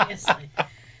 Seriously.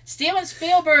 Steven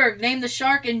Spielberg named the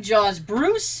shark in Jaws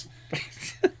Bruce,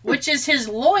 which is his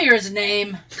lawyer's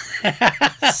name.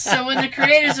 So when the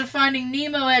creators of Finding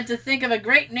Nemo had to think of a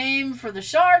great name for the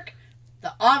shark,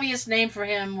 the obvious name for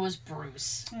him was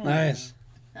Bruce. Nice.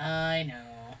 I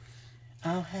know.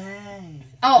 Oh, hey.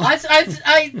 Oh,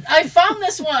 I found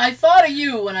this one. I thought of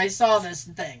you when I saw this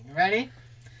thing. Ready?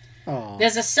 Aww.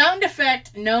 There's a sound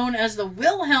effect known as the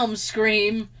Wilhelm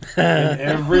scream In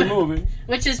every movie.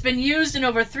 which has been used in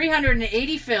over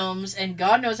 380 films and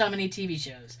God knows how many TV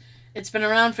shows. It's been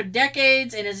around for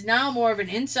decades and is now more of an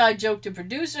inside joke to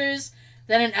producers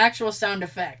than an actual sound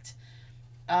effect.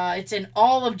 It's in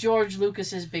all of George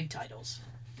Lucas's big titles.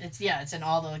 It's in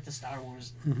all the Star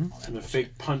Wars. Mm-hmm. All that And the bullshit.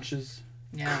 fake punches.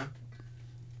 Yeah.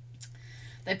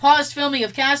 They paused filming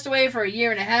of Castaway for a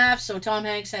year and a half, so Tom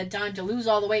Hanks had time to lose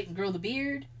all the weight and grow the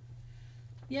beard.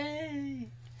 Yay.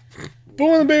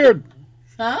 Boo in the beard.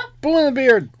 Huh? Boo in the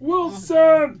beard.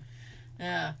 Wilson!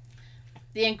 Yeah.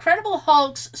 The Incredible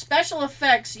Hulk's special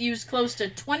effects used close to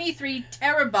 23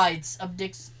 terabytes of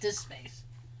disk space.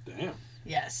 Damn.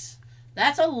 Yes.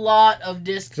 That's a lot of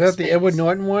disk Is that space. the Edward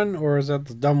Norton one, or is that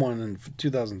the dumb one in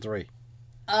 2003?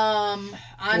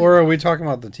 Or are we talking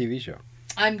about the TV show?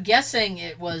 I'm guessing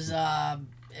it was,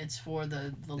 it's for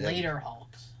the later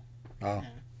Hulks. Oh. Yeah.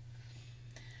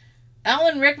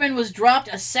 Alan Rickman was dropped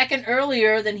a second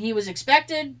earlier than he was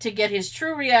expected to get his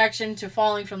true reaction to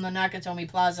falling from the Nakatomi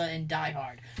Plaza in Die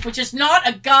Hard, which is not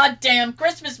a goddamn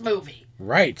Christmas movie.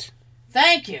 Right.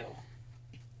 Thank you.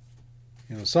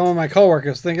 You know, some of my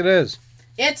coworkers think it is.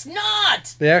 It's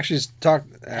not! They actually talked.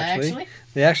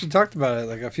 They actually talked about it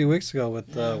like a few weeks ago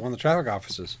with one of the traffic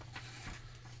officers.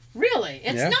 Really?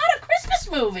 It's Yeah. not a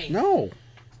Christmas movie. No.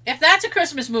 If that's a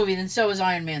Christmas movie, then so is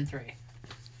Iron Man 3.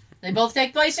 They both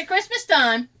take place at Christmas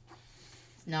time.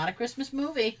 It's not a Christmas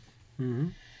movie. Mm-hmm.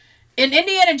 In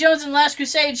Indiana Jones and the Last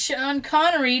Crusade, Sean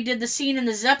Connery did the scene in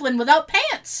the Zeppelin without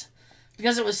pants.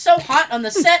 Because it was so hot on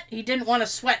the set, he didn't want to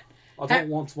sweat. I don't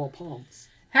want small palms.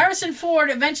 Harrison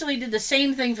Ford eventually did the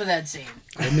same thing for that scene.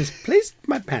 I misplaced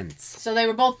my pants. So they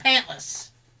were both pantless.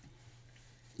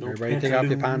 No Everybody take off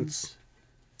your pantaloons. pants.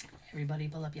 Everybody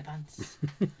pull up your pants.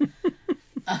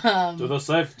 To the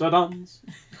safe dance.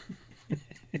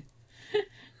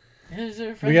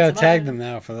 We gotta tag them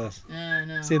now for this. I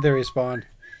know. See if they respond.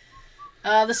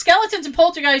 The skeletons in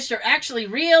Poltergeist are actually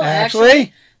real.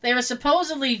 Actually? They were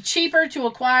supposedly cheaper to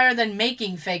acquire than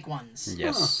making fake ones.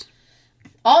 Yes.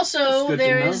 Also, That's good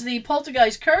there to know. is the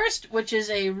Poltergeist Cursed, which is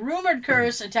a rumored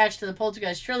curse attached to the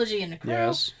Poltergeist trilogy and the crew.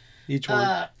 Yes. Each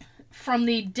one. From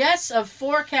the deaths of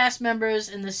 4 cast members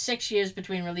in the 6 years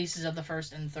between releases of the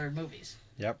first and third movies.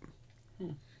 Yep.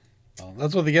 Well,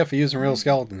 that's what they get for using real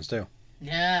skeletons too.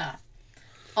 Yeah.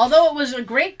 Although it was a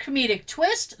great comedic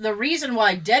twist, the reason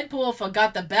why Deadpool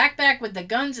forgot the backpack with the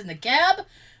guns in the cab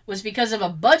was because of a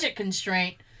budget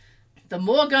constraint. The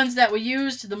more guns that were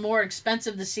used, the more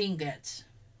expensive the scene gets.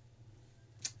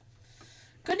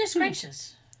 Goodness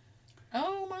gracious.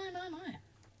 Oh, my.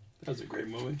 That's a great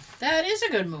movie. That is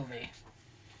a good movie.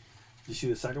 Did you see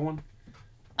the second one?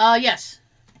 Yes.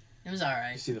 It was Did you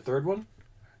alright. see the third one?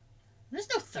 There's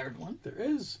no third one. There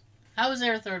is. How is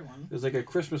there a third one? There's like a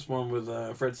Christmas one with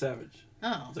Fred Savage.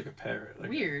 Oh, It's like a parrot. Like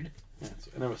weird.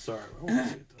 I never saw it. I want to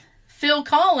see it though. Phil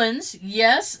Collins,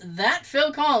 yes, that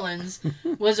Phil Collins,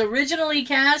 was originally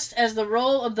cast as the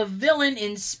role of the villain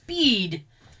in Speed,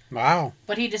 Wow.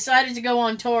 but he decided to go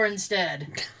on tour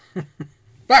instead.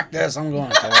 Fuck this, I'm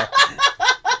going to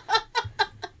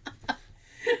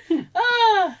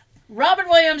Robin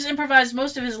Williams improvised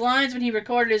most of his lines when he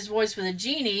recorded his voice for the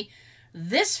genie.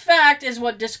 This fact is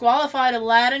what disqualified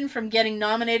Aladdin from getting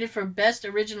nominated for Best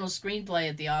Original Screenplay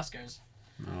at the Oscars.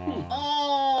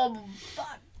 Oh,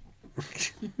 fuck.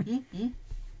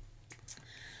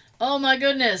 Oh my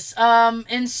goodness.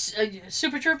 In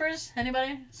Super Troopers,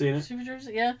 anybody? Seen it? Super Troopers,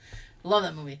 yeah. Love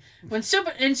that movie.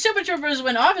 In Super Troopers,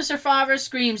 when Officer Favre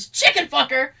screams "chicken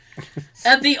fucker"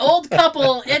 at the old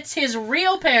couple, it's his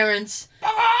real parents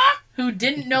who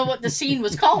didn't know what the scene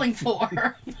was calling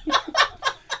for.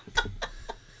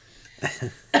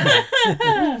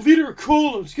 Oh, Leader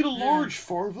Cola, let's get a large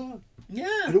farva. I Yeah.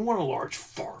 don't want a large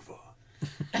farva.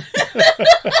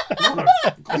 I want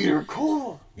a Leader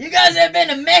Cola. You guys have been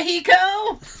to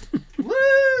Mexico?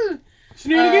 Woo!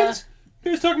 Shenanigans?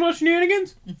 You guys talking about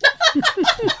shenanigans?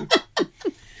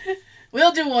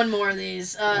 We'll do one more of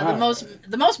these. Wow.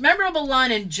 The most memorable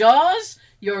line in Jaws,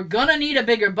 "You're gonna need a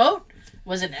bigger boat,"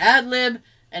 was an ad-lib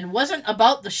and wasn't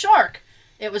about the shark.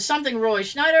 It was something Roy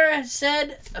Schneider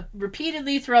said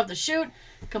repeatedly throughout the shoot,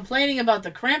 complaining about the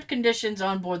cramped conditions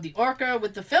on board the Orca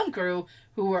with the film crew,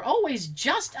 who were always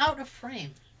just out of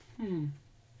frame.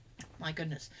 My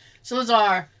goodness. So those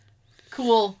are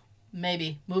cool,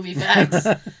 maybe, movie facts.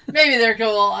 Maybe they're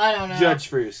cool. I don't know. Judge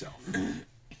for yourself.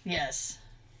 Yes.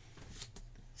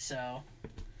 So,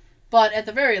 but at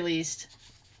the very least,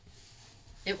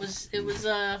 it was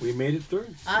We made it through.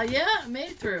 yeah, I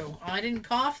made it through. I didn't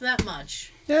cough that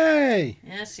much. Yay!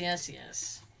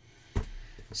 Yes.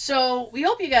 So we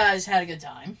hope you guys had a good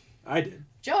time. I did.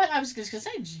 Joe, I was just gonna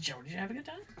say, Joe, did you have a good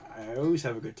time? I always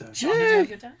have a good time. Sean, did you have a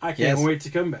good time? I can't wait to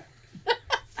come back.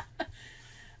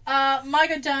 My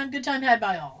good time had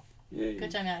by all. Yeah.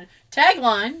 Good time had.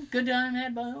 Tagline: good time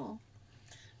had by all.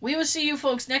 We will see you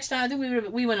folks next time. I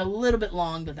think we went a little bit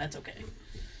long, but that's okay.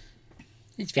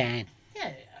 It's fine.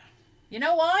 Yeah. You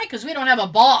know why? Because we don't have a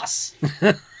boss.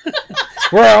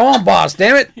 We're our own boss,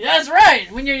 damn it. That's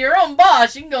right. When you're your own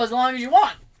boss, you can go as long as you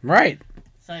want. Right.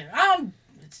 So,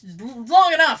 it's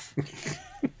long enough.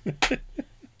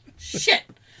 Shit.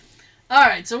 All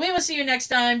right, so we will see you next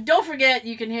time. Don't forget,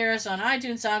 you can hear us on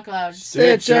iTunes, SoundCloud,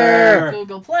 Stitcher,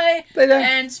 Google Play,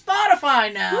 and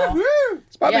Spotify now. Woo-hoo.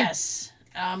 Yes.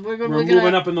 We're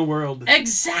moving up in the world.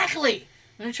 Exactly.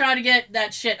 I'm going to try to get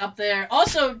that shit up there.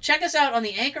 Also, check us out on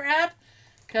the Anchor app,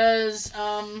 because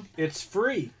it's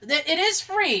free. It is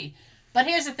free, but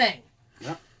here's the thing.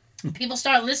 Yep. People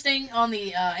start listening on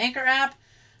the Anchor app,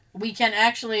 we can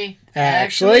actually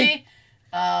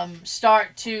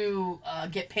start to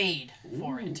get paid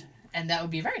for it, and that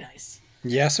would be very nice.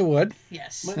 Yes, it would.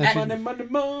 Yes. Money.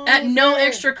 At no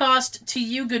extra cost to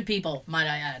you good people, might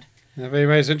I add. If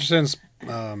anybody's interested in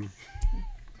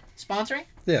sponsoring?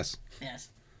 Yes. Yes.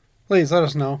 Please let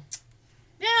us know.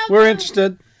 Yeah. We're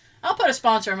interested. I'll put a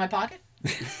sponsor in my pocket.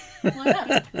 Why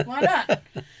not? Why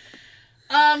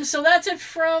not? So that's it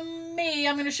from me.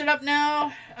 I'm going to shut up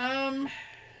now.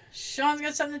 Sean's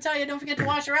got something to tell you. Don't forget to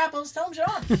wash your apples. Tell him,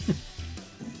 Sean.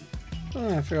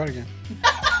 Oh, I forgot again.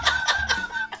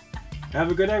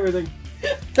 Have a good everything.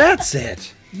 That's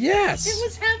it. Yes. It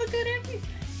was have a good everything.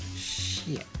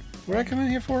 Shit. What did I come in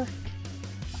here for?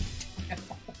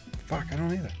 Fuck, I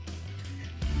don't either.